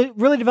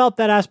really developed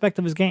that aspect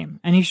of his game,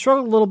 and he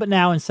struggled a little bit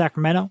now in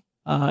Sacramento.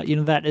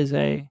 That is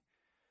a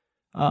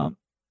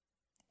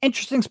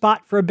interesting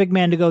spot for a big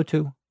man to go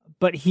to,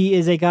 but he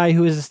is a guy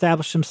who has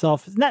established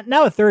himself.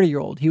 Now a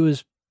 30-year-old. He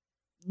was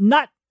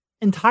not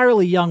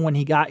entirely young when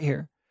he got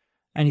here,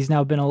 and he's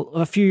now been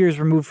a few years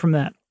removed from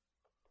that.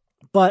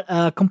 But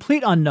a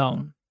complete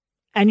unknown.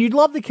 And you'd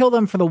love to kill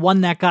them for the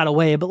one that got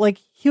away, but like,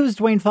 he was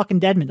Dwayne fucking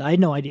Dedmon. I had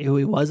no idea who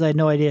he was. I had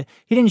no idea.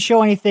 He didn't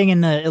show anything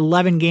in the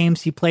 11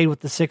 games he played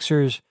with the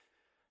Sixers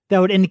that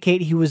would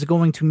indicate he was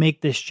going to make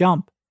this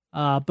jump.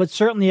 But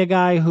certainly a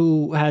guy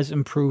who has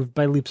improved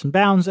by leaps and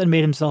bounds and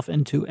made himself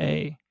into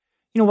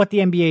what the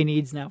NBA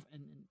needs now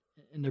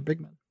in their big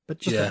men. But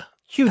just a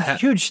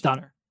huge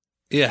stunner.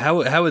 Yeah,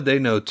 how would they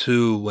know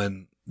too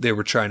when they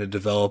were trying to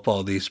develop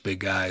all these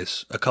big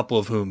guys, a couple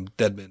of whom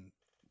Dedmon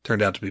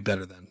turned out to be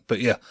better than. But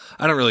yeah,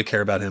 I don't really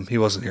care about him. He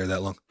wasn't here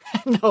that long.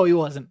 No, he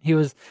wasn't.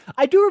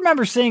 I do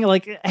remember saying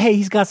like, hey,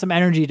 he's got some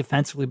energy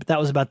defensively, but that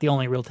was about the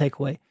only real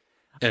takeaway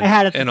I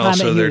had at the time. And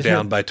also they're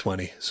down by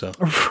 20. So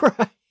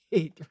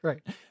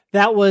right.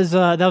 That was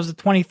the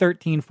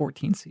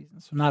 2013-14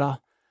 season. So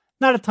not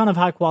a ton of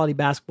high quality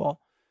basketball.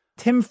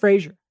 Tim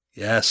Frazier.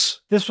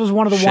 Yes. This was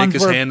one of the Shake ones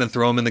his hand and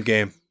throw him in the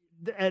game.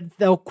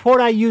 The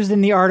quote I used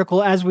in the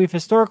article, as we've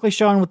historically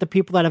shown with the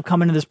people that have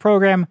come into this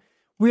program,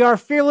 we are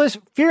fearless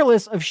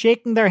of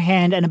shaking their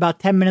hand and about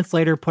 10 minutes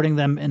later putting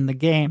them in the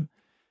game.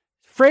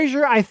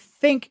 Frazier, I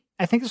think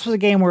this was a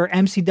game where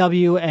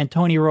MCW and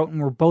Tony Wroten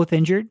were both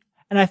injured,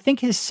 and I think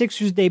his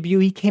Sixers debut,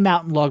 he came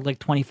out and logged like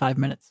 25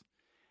 minutes.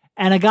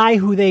 And a guy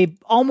who they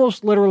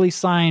almost literally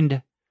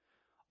signed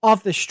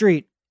off the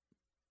street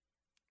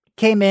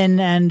came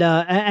in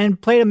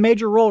and played a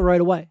major role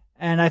right away.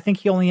 And I think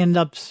he only ended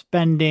up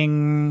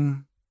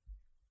spending...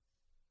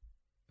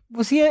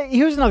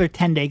 He was another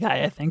 10-day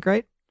guy, I think,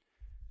 right?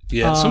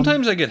 Yeah,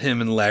 sometimes I get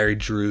him and Larry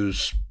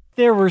Drew's.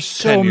 There were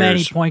so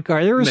many point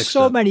guards. There were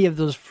so many of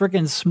those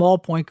freaking small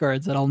point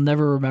guards that I'll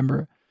never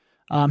remember.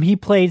 He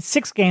played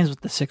 6 games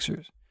with the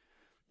Sixers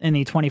in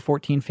the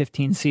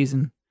 2014-15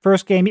 season.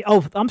 First game, I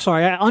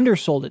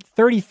undersold it.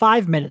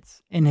 35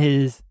 minutes in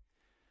his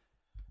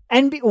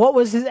what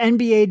was his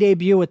NBA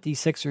debut with the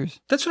Sixers?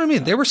 That's what I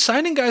mean. They were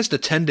signing guys to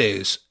 10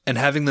 days and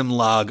having them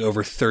log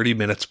over 30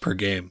 minutes per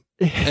game,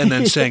 and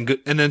then saying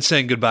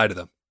goodbye to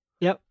them.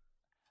 Yep.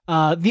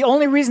 The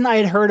only reason I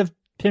had heard of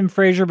Tim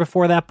Frazier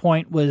before that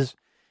point was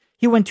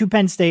he went to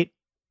Penn State.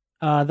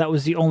 That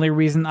was the only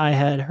reason I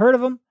had heard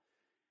of him.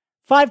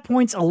 5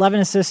 points, 11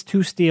 assists,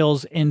 2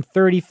 steals in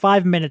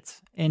 35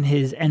 minutes in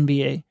his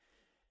NBA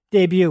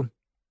debut.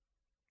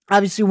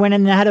 Obviously went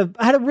in and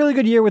had a really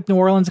good year with New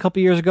Orleans a couple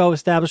years ago,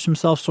 established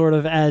himself sort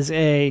of as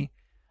a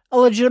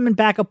legitimate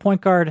backup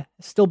point guard,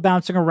 still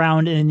bouncing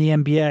around in the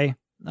NBA.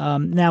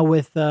 Now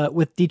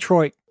with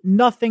Detroit,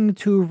 nothing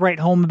to write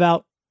home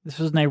about. This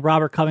wasn't a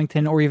Robert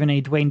Covington or even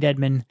a Dwayne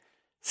Dedmon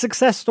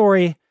success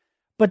story,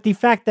 but the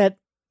fact that,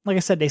 like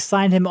I said, they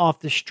signed him off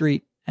the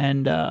street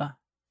and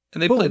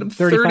they played him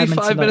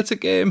 35 minutes a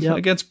game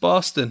against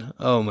Boston.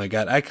 Oh my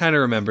God. I kind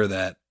of remember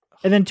that.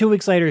 And then 2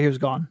 weeks later, he was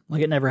gone.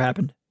 Like it never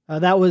happened.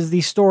 That was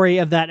the story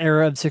of that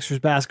era of Sixers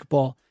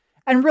basketball,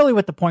 and really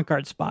with the point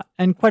guard spot.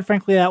 And quite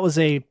frankly, that was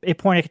a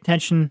point of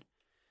contention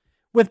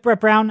with Brett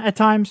Brown at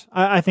times.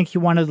 I think he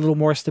wanted a little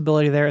more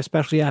stability there,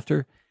 especially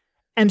after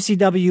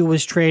MCW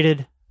was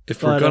traded.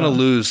 If we're going to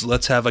lose,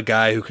 let's have a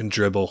guy who can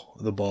dribble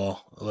the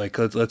ball. Like,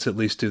 let's at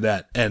least do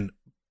that. And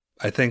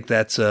I think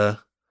that's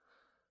a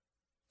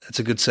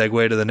good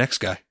segue to the next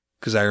guy,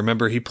 because I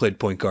remember he played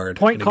point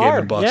guard in a game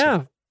in Boston.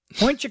 Yeah.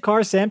 Point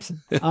Jakar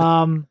Sampson.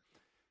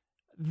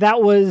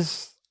 That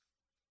was,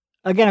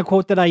 again, a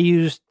quote that I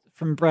used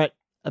from Brett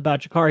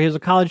about Jakar. He was a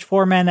college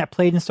four-man that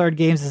played and started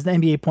games as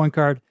an NBA point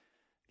guard.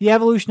 The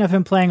evolution of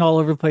him playing all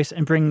over the place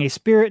and bringing a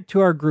spirit to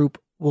our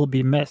group will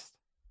be missed.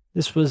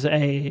 This was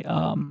I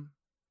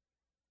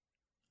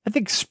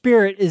think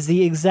spirit is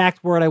the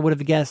exact word I would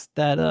have guessed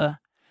that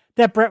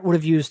Brett would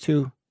have used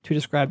to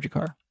describe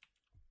Jakar.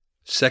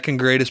 Second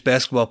greatest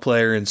basketball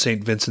player in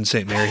St. Vincent,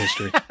 St. Mary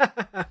history.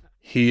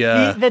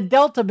 The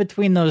delta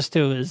between those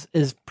two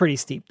is pretty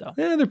steep, though.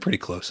 Yeah, they're pretty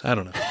close. I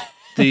don't know.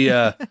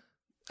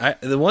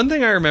 The one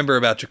thing I remember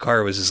about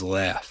Jakar was his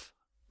laugh.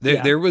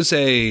 There was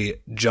a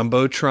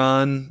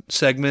Jumbotron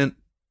segment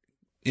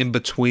in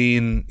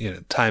between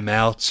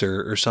timeouts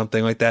or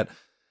something like that,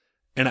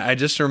 and I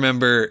just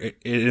remember it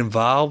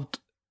involved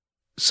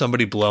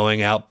somebody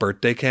blowing out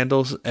birthday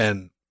candles,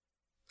 and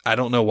I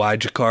don't know why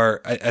Jakar.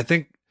 I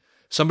think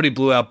somebody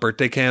blew out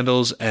birthday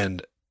candles,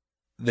 and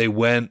they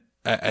went.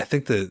 I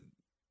think and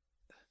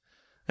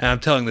I'm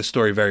telling this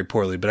story very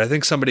poorly, but I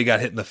think somebody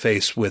got hit in the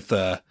face with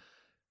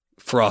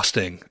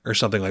frosting or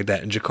something like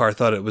that, and Jakar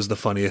thought it was the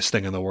funniest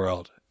thing in the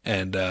world.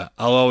 And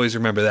I'll always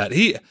remember that.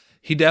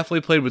 He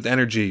definitely played with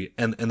energy,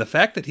 and the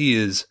fact that he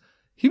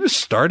was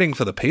starting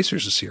for the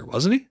Pacers this year,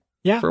 wasn't he?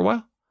 Yeah. For a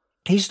while.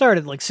 He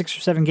started like 6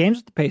 or 7 games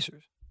with the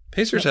Pacers.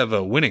 Pacers have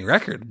a winning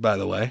record, by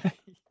the way.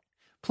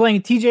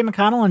 Playing TJ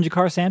McConnell and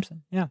Jakar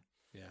Sampson. Yeah.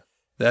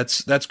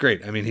 That's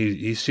great. I mean,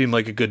 he seemed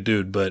like a good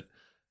dude, but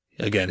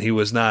again, he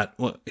was not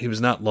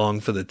long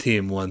for the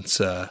team once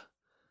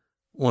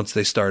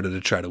they started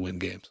to try to win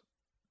games.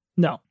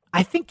 No.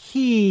 I think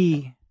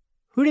he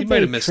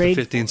might have missed the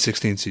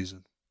 15-16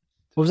 season.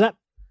 What was that?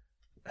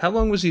 How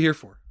long was he here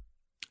for?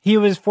 He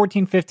was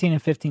 14-15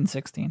 and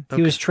 15-16. Okay.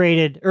 He was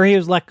traded, or he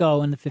was let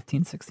go in the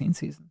 15-16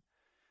 season.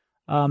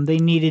 They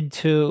needed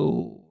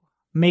to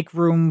make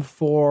room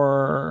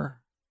for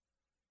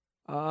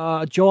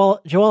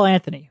Joel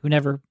Anthony, who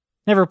never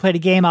played a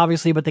game,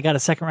 obviously, but they got a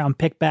second-round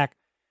pick back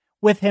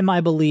with him,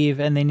 I believe,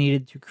 and they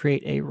needed to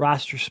create a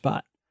roster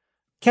spot.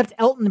 Kept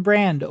Elton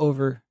Brand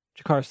over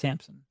Jakar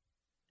Sampson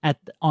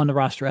on the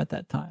roster at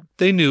that time.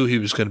 They knew he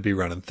was going to be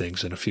running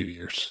things in a few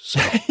years. So.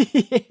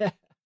 Yeah.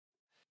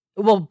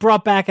 Well,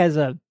 brought back was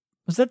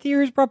that the year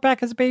he was brought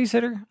back as a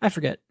babysitter? I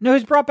forget. No, he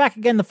was brought back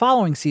again the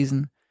following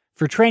season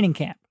for training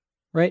camp,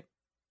 right?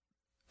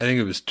 I think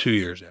it was 2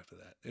 years after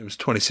that. It was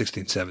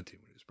 2016-17 when he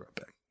was brought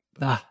back.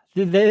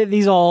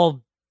 These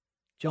all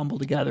jumble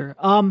together.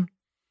 Jakar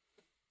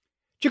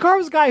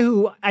was a guy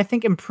who I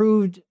think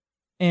improved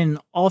in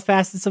all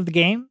facets of the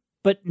game,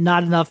 but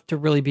not enough to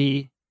really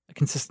be a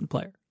consistent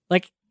player.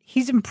 Like,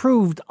 he's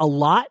improved a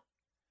lot,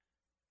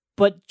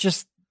 but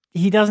just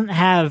he doesn't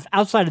have,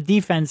 outside of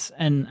defense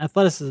and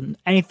athleticism,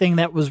 anything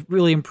that was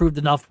really improved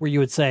enough where you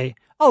would say,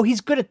 oh, he's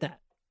good at that.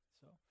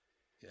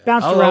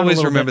 I'll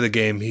always remember the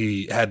game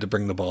he had to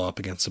bring the ball up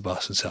against the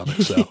Boston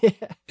Celtics, so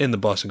in the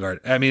Boston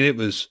Garden. I mean, it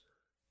was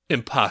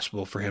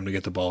impossible for him to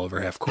get the ball over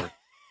half court.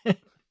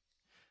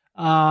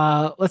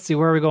 Let's see,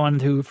 where are we going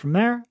to from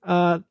there?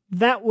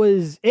 That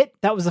was it.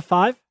 That was a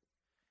 5.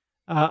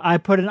 I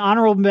put an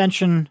honorable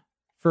mention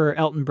for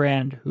Elton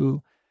Brand,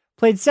 who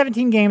played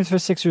 17 games for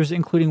Sixers,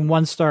 including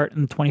 1 start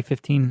in the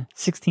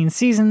 2015-16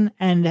 season,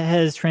 and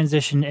has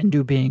transitioned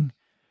into being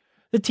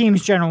the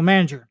team's general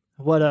manager.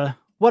 What a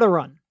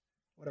run.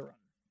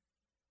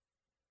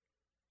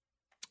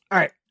 All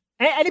right.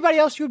 Anybody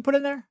else you would put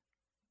in there?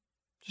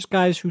 Just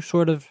guys who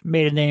sort of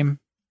made a name?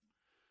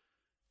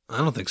 I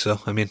don't think so.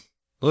 I mean,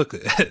 look,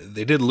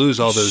 they did lose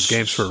all those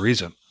games for a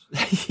reason.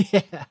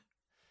 Yeah.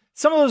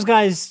 Some of those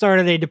guys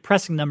started a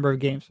depressing number of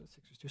games for the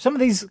Sixers, too. Some of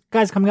these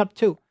guys coming up,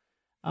 too.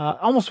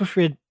 Almost wish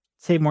we had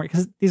saved more,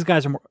 because these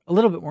guys are a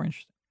little bit more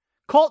interesting.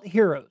 Cult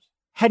heroes.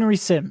 Henry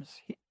Sims.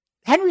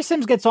 Henry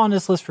Sims gets on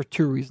this list for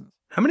 2 reasons.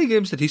 How many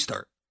games did he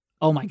start?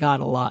 Oh, my God,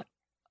 a lot.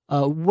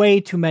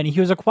 Way too many.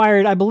 He was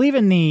acquired, I believe,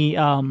 in the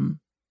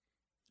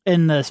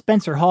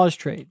Spencer Hawes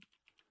trade,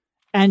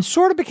 and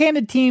sort of became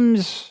the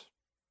team's,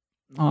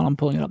 I'm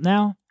pulling it up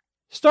now,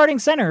 starting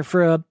center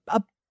for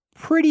a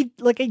pretty,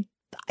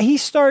 he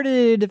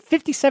started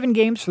 57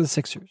 games for the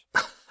Sixers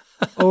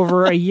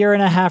over a year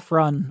and a half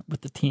run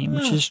with the team,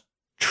 which is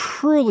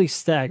truly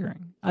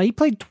staggering. He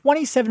played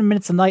 27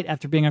 minutes a night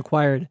after being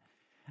acquired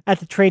at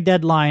the trade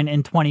deadline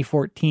in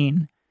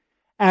 2014.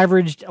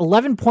 Averaged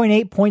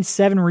 11.8,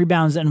 0.7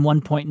 rebounds, and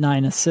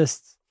 1.9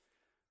 assists.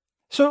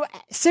 So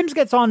Sims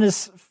gets on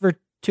this for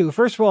 2.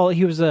 First of all,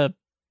 he was a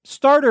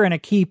starter and a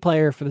key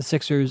player for the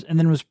Sixers, and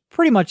then was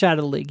pretty much out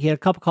of the league. He had a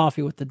cup of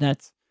coffee with the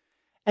Nets,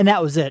 and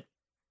that was it.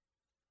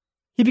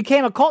 He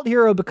became a cult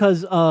hero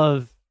because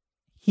of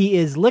he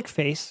is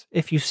Lickface.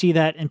 If you see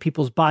that in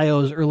people's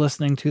bios or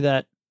listening to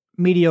that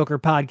mediocre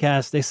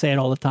podcast, they say it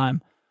all the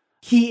time.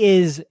 He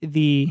is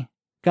the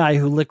guy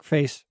who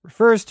Lickface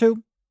refers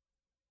to.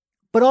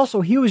 But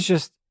also,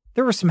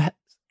 there were some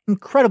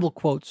incredible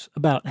quotes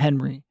about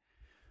Henry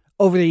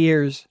over the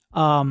years.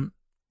 From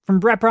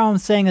Brett Brown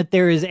saying that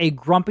there is a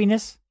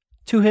grumpiness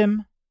to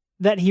him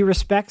that he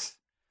respects,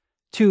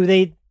 to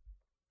they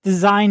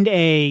designed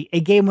a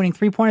game-winning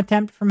 3-point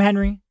attempt from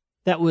Henry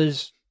that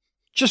was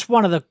just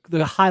one of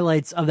the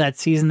highlights of that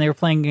season. They were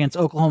playing against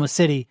Oklahoma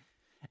City.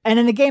 And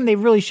in a game they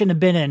really shouldn't have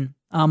been in,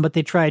 but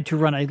they tried to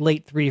run a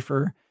late 3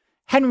 for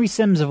Henry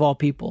Sims, of all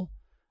people,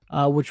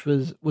 which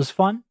was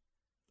fun.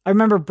 I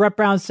remember Brett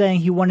Brown saying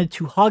he wanted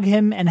to hug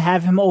him and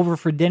have him over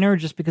for dinner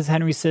just because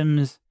Henry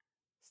Sims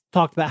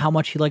talked about how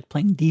much he liked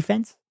playing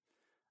defense.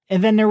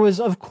 And then there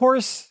was, of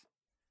course,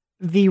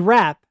 the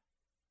rap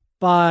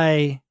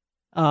by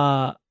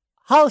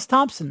Hollis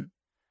Thompson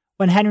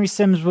when Henry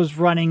Sims was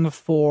running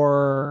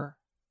for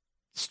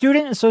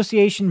Student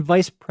Association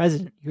Vice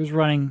President. He was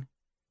running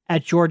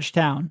at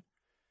Georgetown.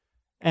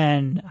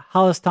 And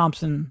Hollis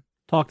Thompson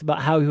talked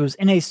about how he was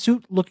in a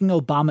suit looking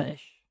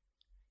Obama-ish.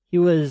 He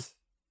was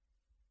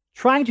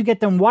trying to get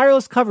them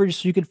wireless coverage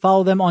so you could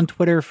follow them on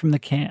Twitter from the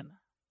can.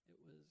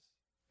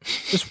 It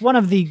was just one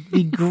of the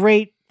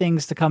great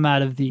things to come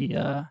out of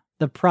the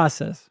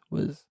process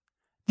was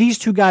these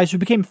 2 guys who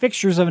became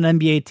fixtures of an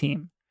NBA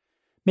team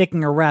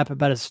making a rap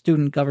about a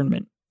student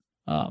government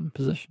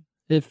position.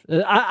 If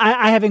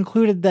I have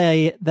included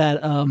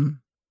that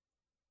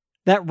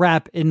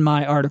rap in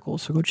my article,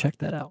 so go check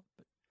that out.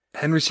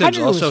 Henry Sims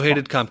also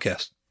hated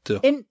Comcast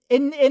too.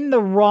 In the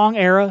wrong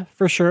era,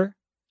 for sure.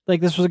 Like,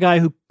 this was a guy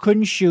who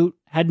couldn't shoot,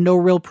 had no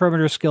real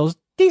perimeter skills,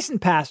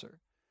 decent passer,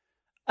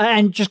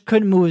 and just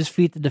couldn't move his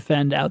feet to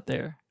defend out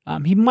there.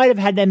 He might have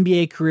had an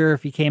NBA career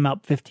if he came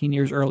out 15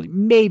 years early.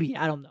 Maybe,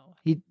 I don't know.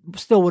 He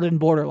still would have been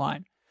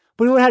borderline.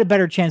 But he would have had a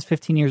better chance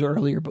 15 years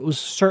earlier, but was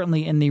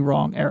certainly in the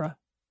wrong era.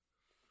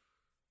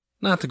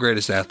 Not the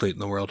greatest athlete in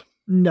the world.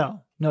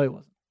 No, he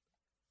wasn't.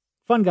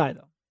 Fun guy,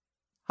 though.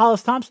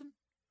 Hollis Thompson?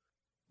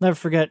 Never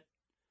forget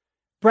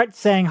Brett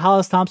saying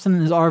Hollis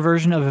Thompson is our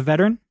version of a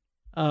veteran.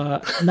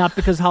 Not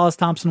because Hollis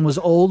Thompson was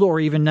old or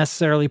even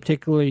necessarily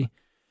particularly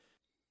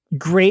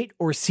great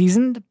or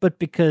seasoned, but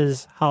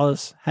because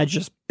Hollis had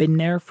just been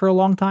there for a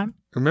long time.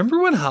 Remember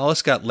when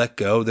Hollis got let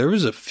go? There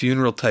was a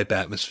funeral-type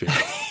atmosphere.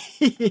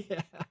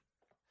 Yeah.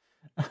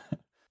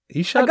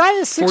 He shot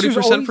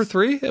 40% for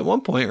three at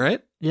one point,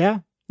 right? Yeah.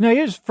 No,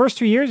 his first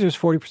 2 years, he was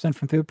 40%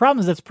 from three. The problem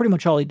is that's pretty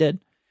much all he did.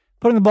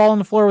 Putting the ball on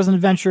the floor was an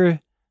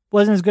adventure,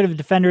 wasn't as good of a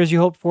defender as you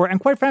hoped for, and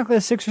quite frankly,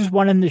 the Sixers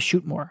wanted him to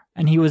shoot more,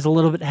 and he was a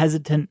little bit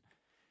hesitant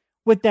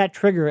with that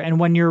trigger. And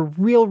when your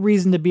real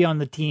reason to be on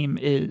the team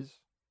is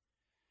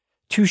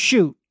to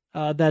shoot,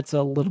 that's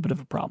a little bit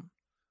of a problem.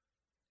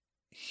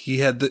 He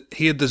had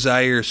the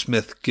Zaire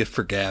Smith gift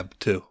for gab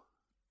too.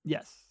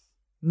 Yes,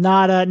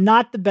 not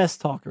the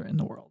best talker in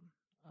the world,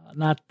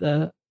 not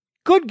the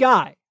good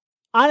guy,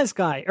 honest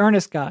guy,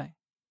 earnest guy.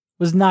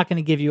 Was not going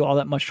to give you all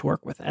that much to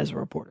work with as a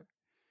reporter.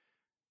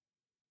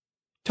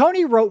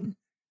 Tony Wroten,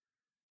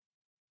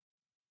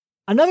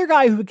 another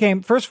guy who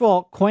became, first of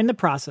all, coined the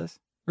process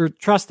or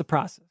trust the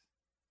process.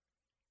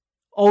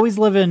 Always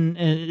living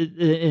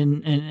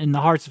in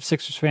the hearts of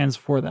Sixers fans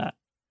for that.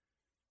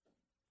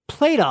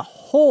 Played a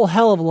whole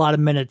hell of a lot of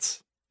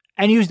minutes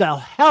and used a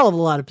hell of a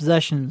lot of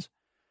possessions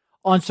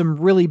on some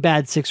really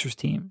bad Sixers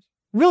teams.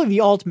 Really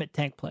the ultimate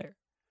tank player.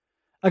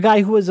 A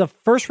guy who was a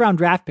first-round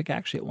draft pick,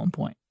 actually, at one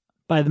point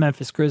by the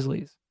Memphis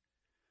Grizzlies.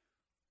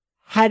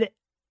 Had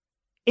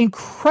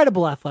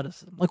incredible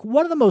athleticism. Like,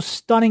 one of the most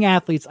stunning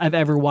athletes I've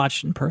ever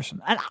watched in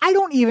person. And I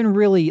don't even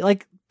really,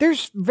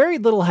 there's very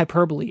little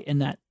hyperbole in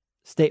that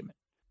statement.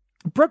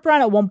 Brett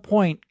Brown at one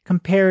point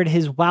compared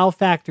his wow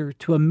factor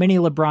to a mini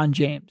LeBron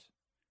James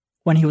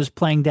when he was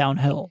playing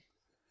downhill.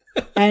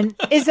 And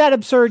is that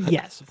absurd?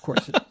 Yes, of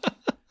course it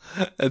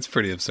is. That's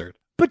pretty absurd.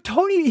 But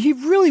Tony, he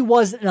really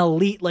was an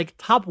elite,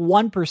 top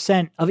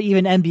 1% of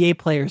even NBA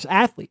players'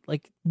 athlete.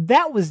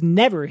 That was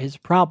never his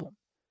problem.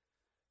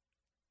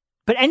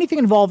 But anything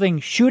involving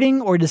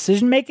shooting or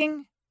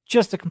decision-making,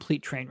 just a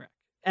complete train wreck.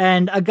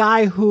 And a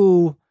guy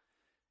who,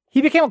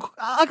 he became,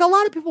 a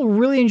lot of people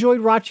really enjoyed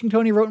watching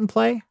Tony Wroten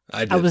play.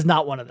 I did. I was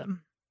not one of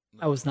them.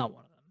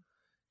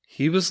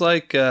 He was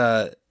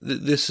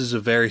this is a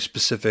very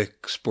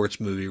specific sports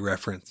movie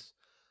reference.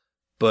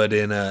 But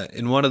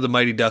in one of the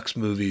Mighty Ducks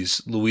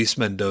movies, Luis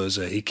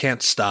Mendoza, he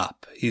can't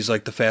stop. He's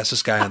like the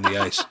fastest guy on the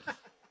ice,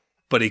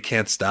 but he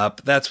can't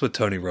stop. That's what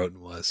Tony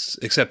Wroten was,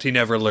 except he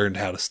never learned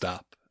how to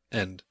stop.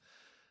 And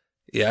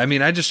yeah, I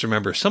mean, I just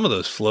remember some of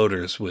those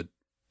floaters would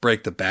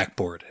break the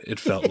backboard.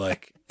 It felt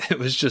like it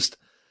was just,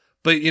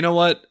 but you know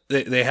what?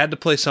 They had to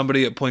play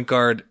somebody at point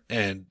guard,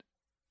 and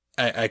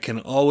I can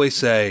always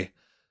say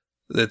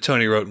that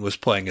Tony Wroten was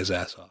playing his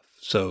ass off.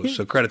 So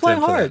credit to him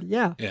for that.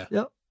 Yeah.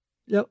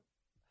 Yep.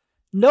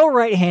 No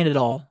right hand at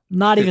all.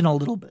 Not even a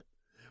little bit.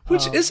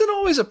 Which isn't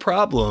always a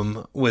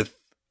problem with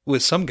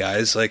some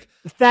guys.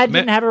 Thad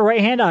didn't have a right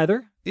hand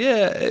either.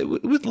 Yeah,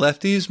 with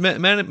lefties.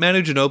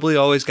 Manu Ginobili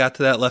always got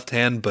to that left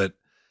hand, but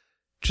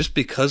just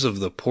because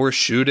of the poor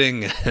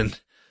shooting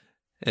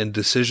and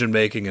decision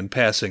making and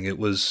passing, it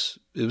was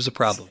a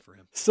problem for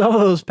him. Some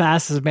of those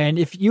passes, man.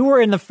 If you were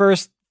in the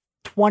first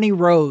 20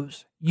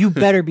 rows, you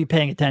better be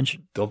paying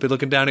attention. Don't be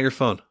looking down at your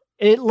phone.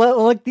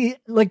 Like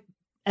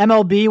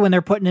MLB when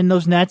they're putting in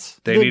those nets.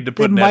 They need to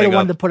put netting They might have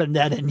wanted up. to put a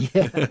net in.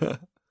 Yeah.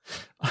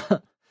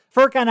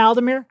 Furkan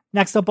Aldemir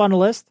next up on the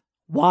list.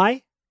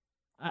 Why?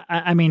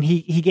 I mean,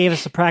 he gave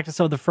us a practice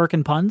of the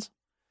Furkan puns.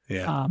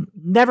 Yeah.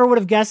 Never would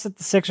have guessed that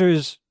the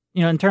Sixers,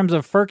 in terms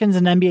of Furkans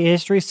in NBA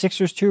history,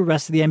 Sixers 2,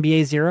 rest of the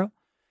NBA 0.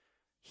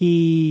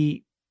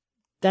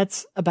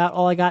 That's about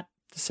all I got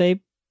to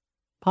say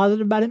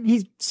positive about him.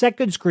 He's set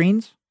good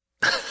screens.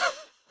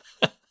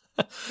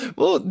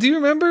 Well, do you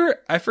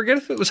remember? I forget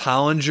if it was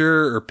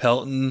Hollinger or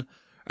Pelton.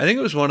 I think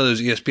it was one of those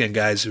ESPN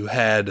guys who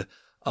had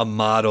a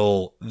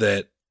model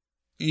that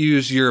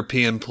used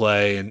European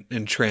play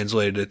and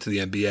translated it to the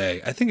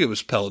NBA. I think it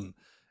was Pelton.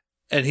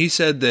 And he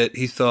said that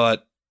he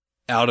thought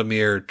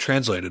Aldemir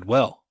translated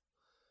well.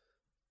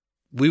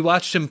 We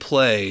watched him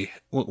play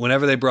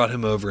whenever they brought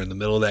him over in the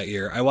middle of that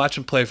year. I watched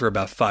him play for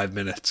about 5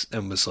 minutes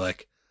and was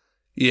like,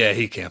 yeah,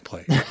 he can't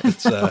play.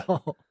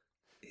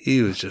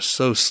 He was just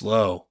so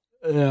slow.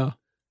 Yeah.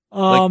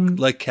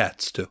 Like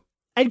cats too.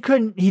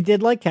 He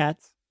did like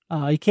cats.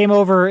 He came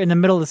over in the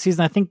middle of the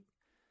season. I think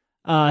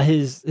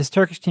his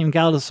Turkish team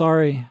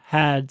Galatasaray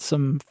had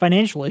some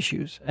financial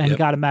issues and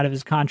got him out of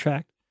his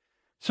contract.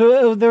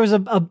 So there was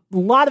a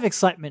lot of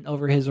excitement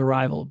over his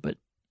arrival, but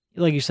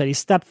like you said, he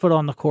stepped foot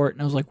on the court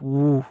and I was like,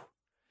 woo.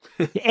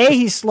 A,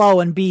 he's slow,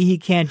 and B, he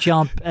can't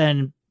jump,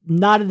 and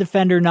not a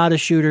defender, not a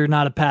shooter,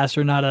 not a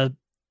passer, not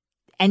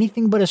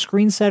anything but a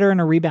screen setter and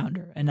a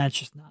rebounder, and that's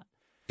just not.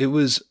 It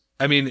was,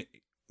 I mean,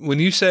 when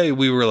you say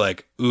we were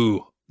like,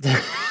 ooh,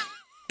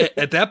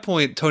 at that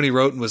point, Tony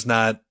Roten was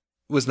not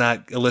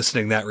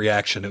eliciting that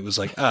reaction. It was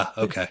like,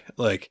 okay.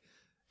 Like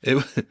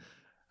it,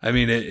 I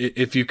mean,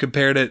 if you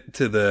compared it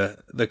to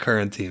the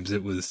current teams,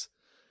 it was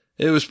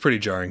pretty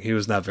jarring. He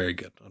was not very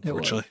good,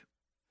 unfortunately.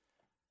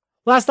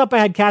 Last up, I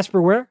had Casper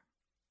Ware.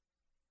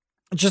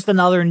 Just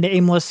another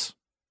nameless,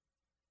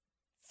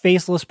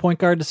 faceless point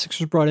guard the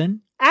Sixers brought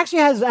in. Actually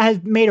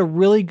has made a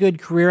really good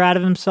career out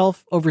of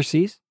himself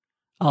overseas.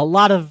 A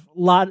lot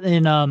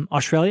in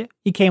Australia.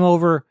 He came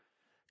over a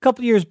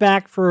couple years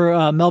back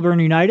for Melbourne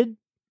United.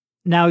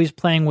 Now he's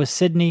playing with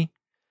Sydney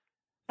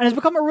and has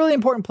become a really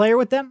important player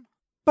with them.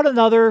 But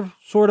another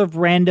sort of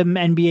random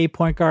NBA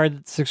point guard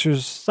that the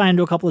Sixers signed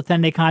to a couple of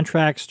 10-day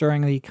contracts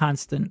during the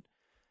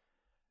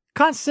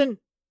constant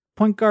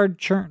point guard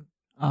churn.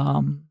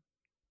 And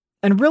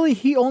really,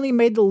 he only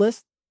made the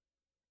list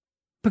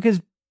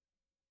because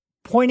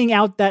pointing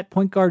out that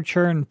point guard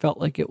churn felt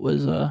like it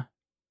was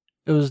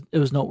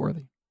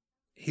noteworthy.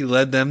 He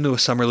led them to a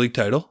summer league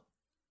title.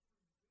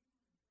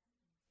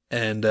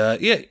 And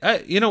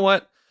you know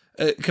what?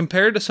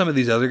 Compared to some of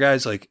these other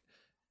guys, like,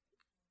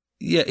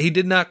 yeah, he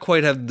did not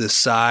quite have the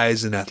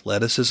size and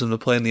athleticism to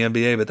play in the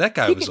NBA, but that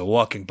guy was a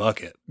walking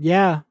bucket.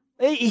 Yeah.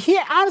 He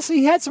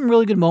had some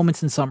really good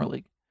moments in summer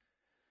league,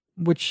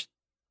 which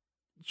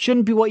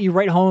shouldn't be what you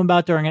write home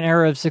about during an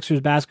era of Sixers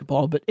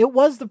basketball, but it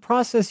was the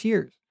process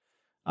years.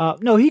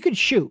 No, he could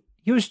shoot.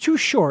 He was too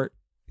short.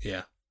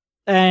 Yeah.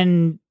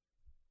 And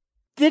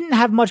didn't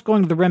have much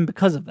going to the rim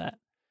because of that.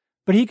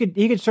 But he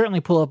could certainly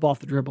pull up off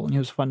the dribble, and he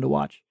was fun to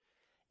watch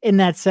in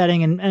that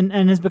setting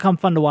and has become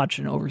fun to watch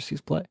in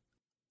overseas play.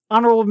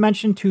 Honorable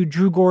mention to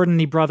Drew Gordon,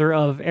 the brother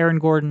of Aaron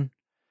Gordon.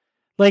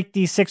 Like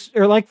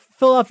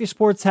Philadelphia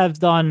sports have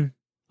done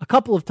a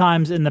couple of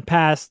times in the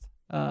past.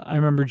 I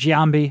remember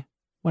Giambi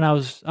when I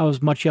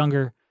was much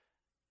younger,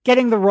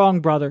 getting the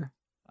wrong brother.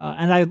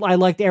 And I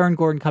liked Aaron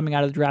Gordon coming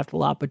out of the draft a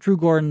lot, but Drew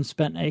Gordon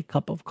spent a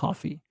cup of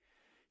coffee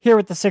here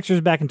with the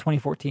Sixers back in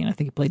 2014. I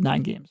think he played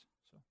 9 games.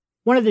 So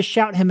wanted to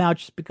shout him out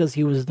just because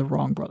he was the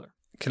wrong brother.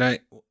 Can I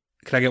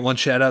get one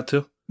shout out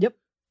too? Yep.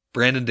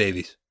 Brandon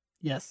Davies.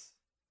 Yes.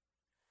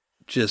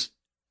 Just,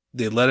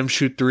 they let him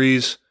shoot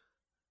threes.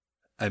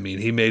 I mean,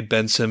 he made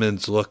Ben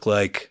Simmons look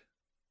like,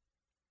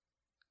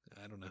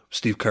 I don't know,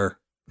 Steve Kerr.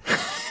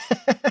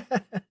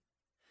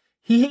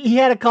 He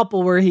had a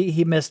couple where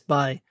he missed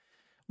by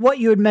what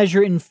you would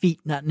measure in feet,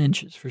 not in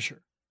inches, for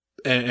sure.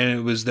 And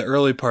it was the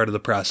early part of the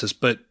process,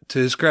 but to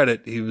his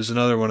credit, he was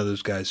another one of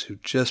those guys who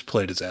just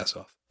played his ass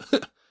off.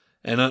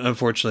 And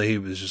unfortunately, he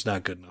was just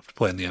not good enough to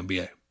play in the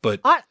NBA.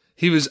 But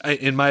he was,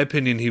 in my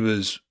opinion, he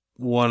was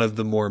one of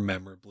the more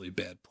memorably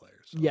bad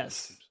players.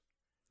 Yes.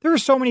 There are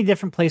so many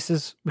different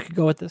places we could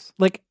go with this.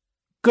 Like,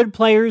 good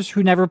players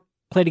who never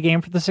played a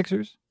game for the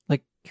Sixers,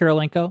 like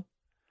Kirilenko.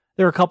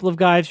 There are a couple of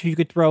guys who you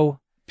could throw.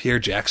 Pierre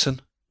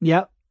Jackson.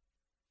 Yep.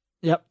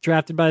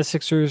 Drafted by the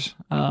Sixers.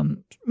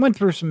 Went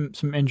through some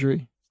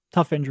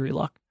tough injury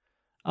luck.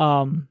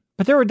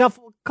 But there were a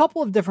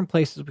couple of different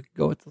places we could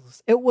go with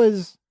this. It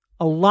was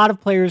a lot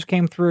of players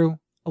came through.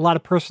 A lot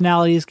of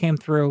personalities came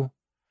through.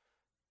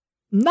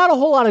 Not a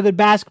whole lot of good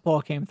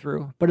basketball came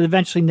through, but it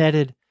eventually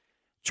netted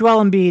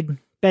Joel Embiid,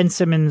 Ben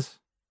Simmons,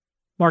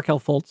 Markelle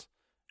Fultz,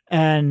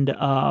 and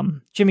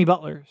Jimmy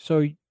Butler.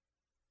 So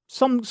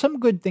some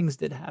good things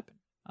did happen.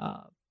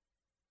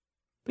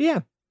 But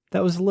yeah,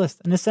 that was the list.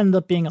 And this ended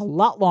up being a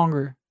lot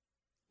longer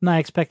than I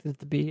expected it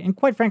to be. And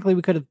quite frankly,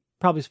 we could have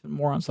probably spent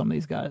more on some of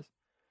these guys.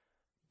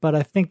 But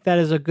I think that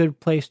is a good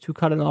place to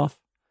cut it off.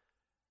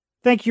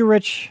 Thank you,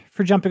 Rich,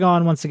 for jumping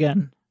on once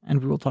again. And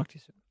we will talk to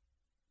you soon.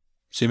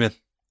 See you, man.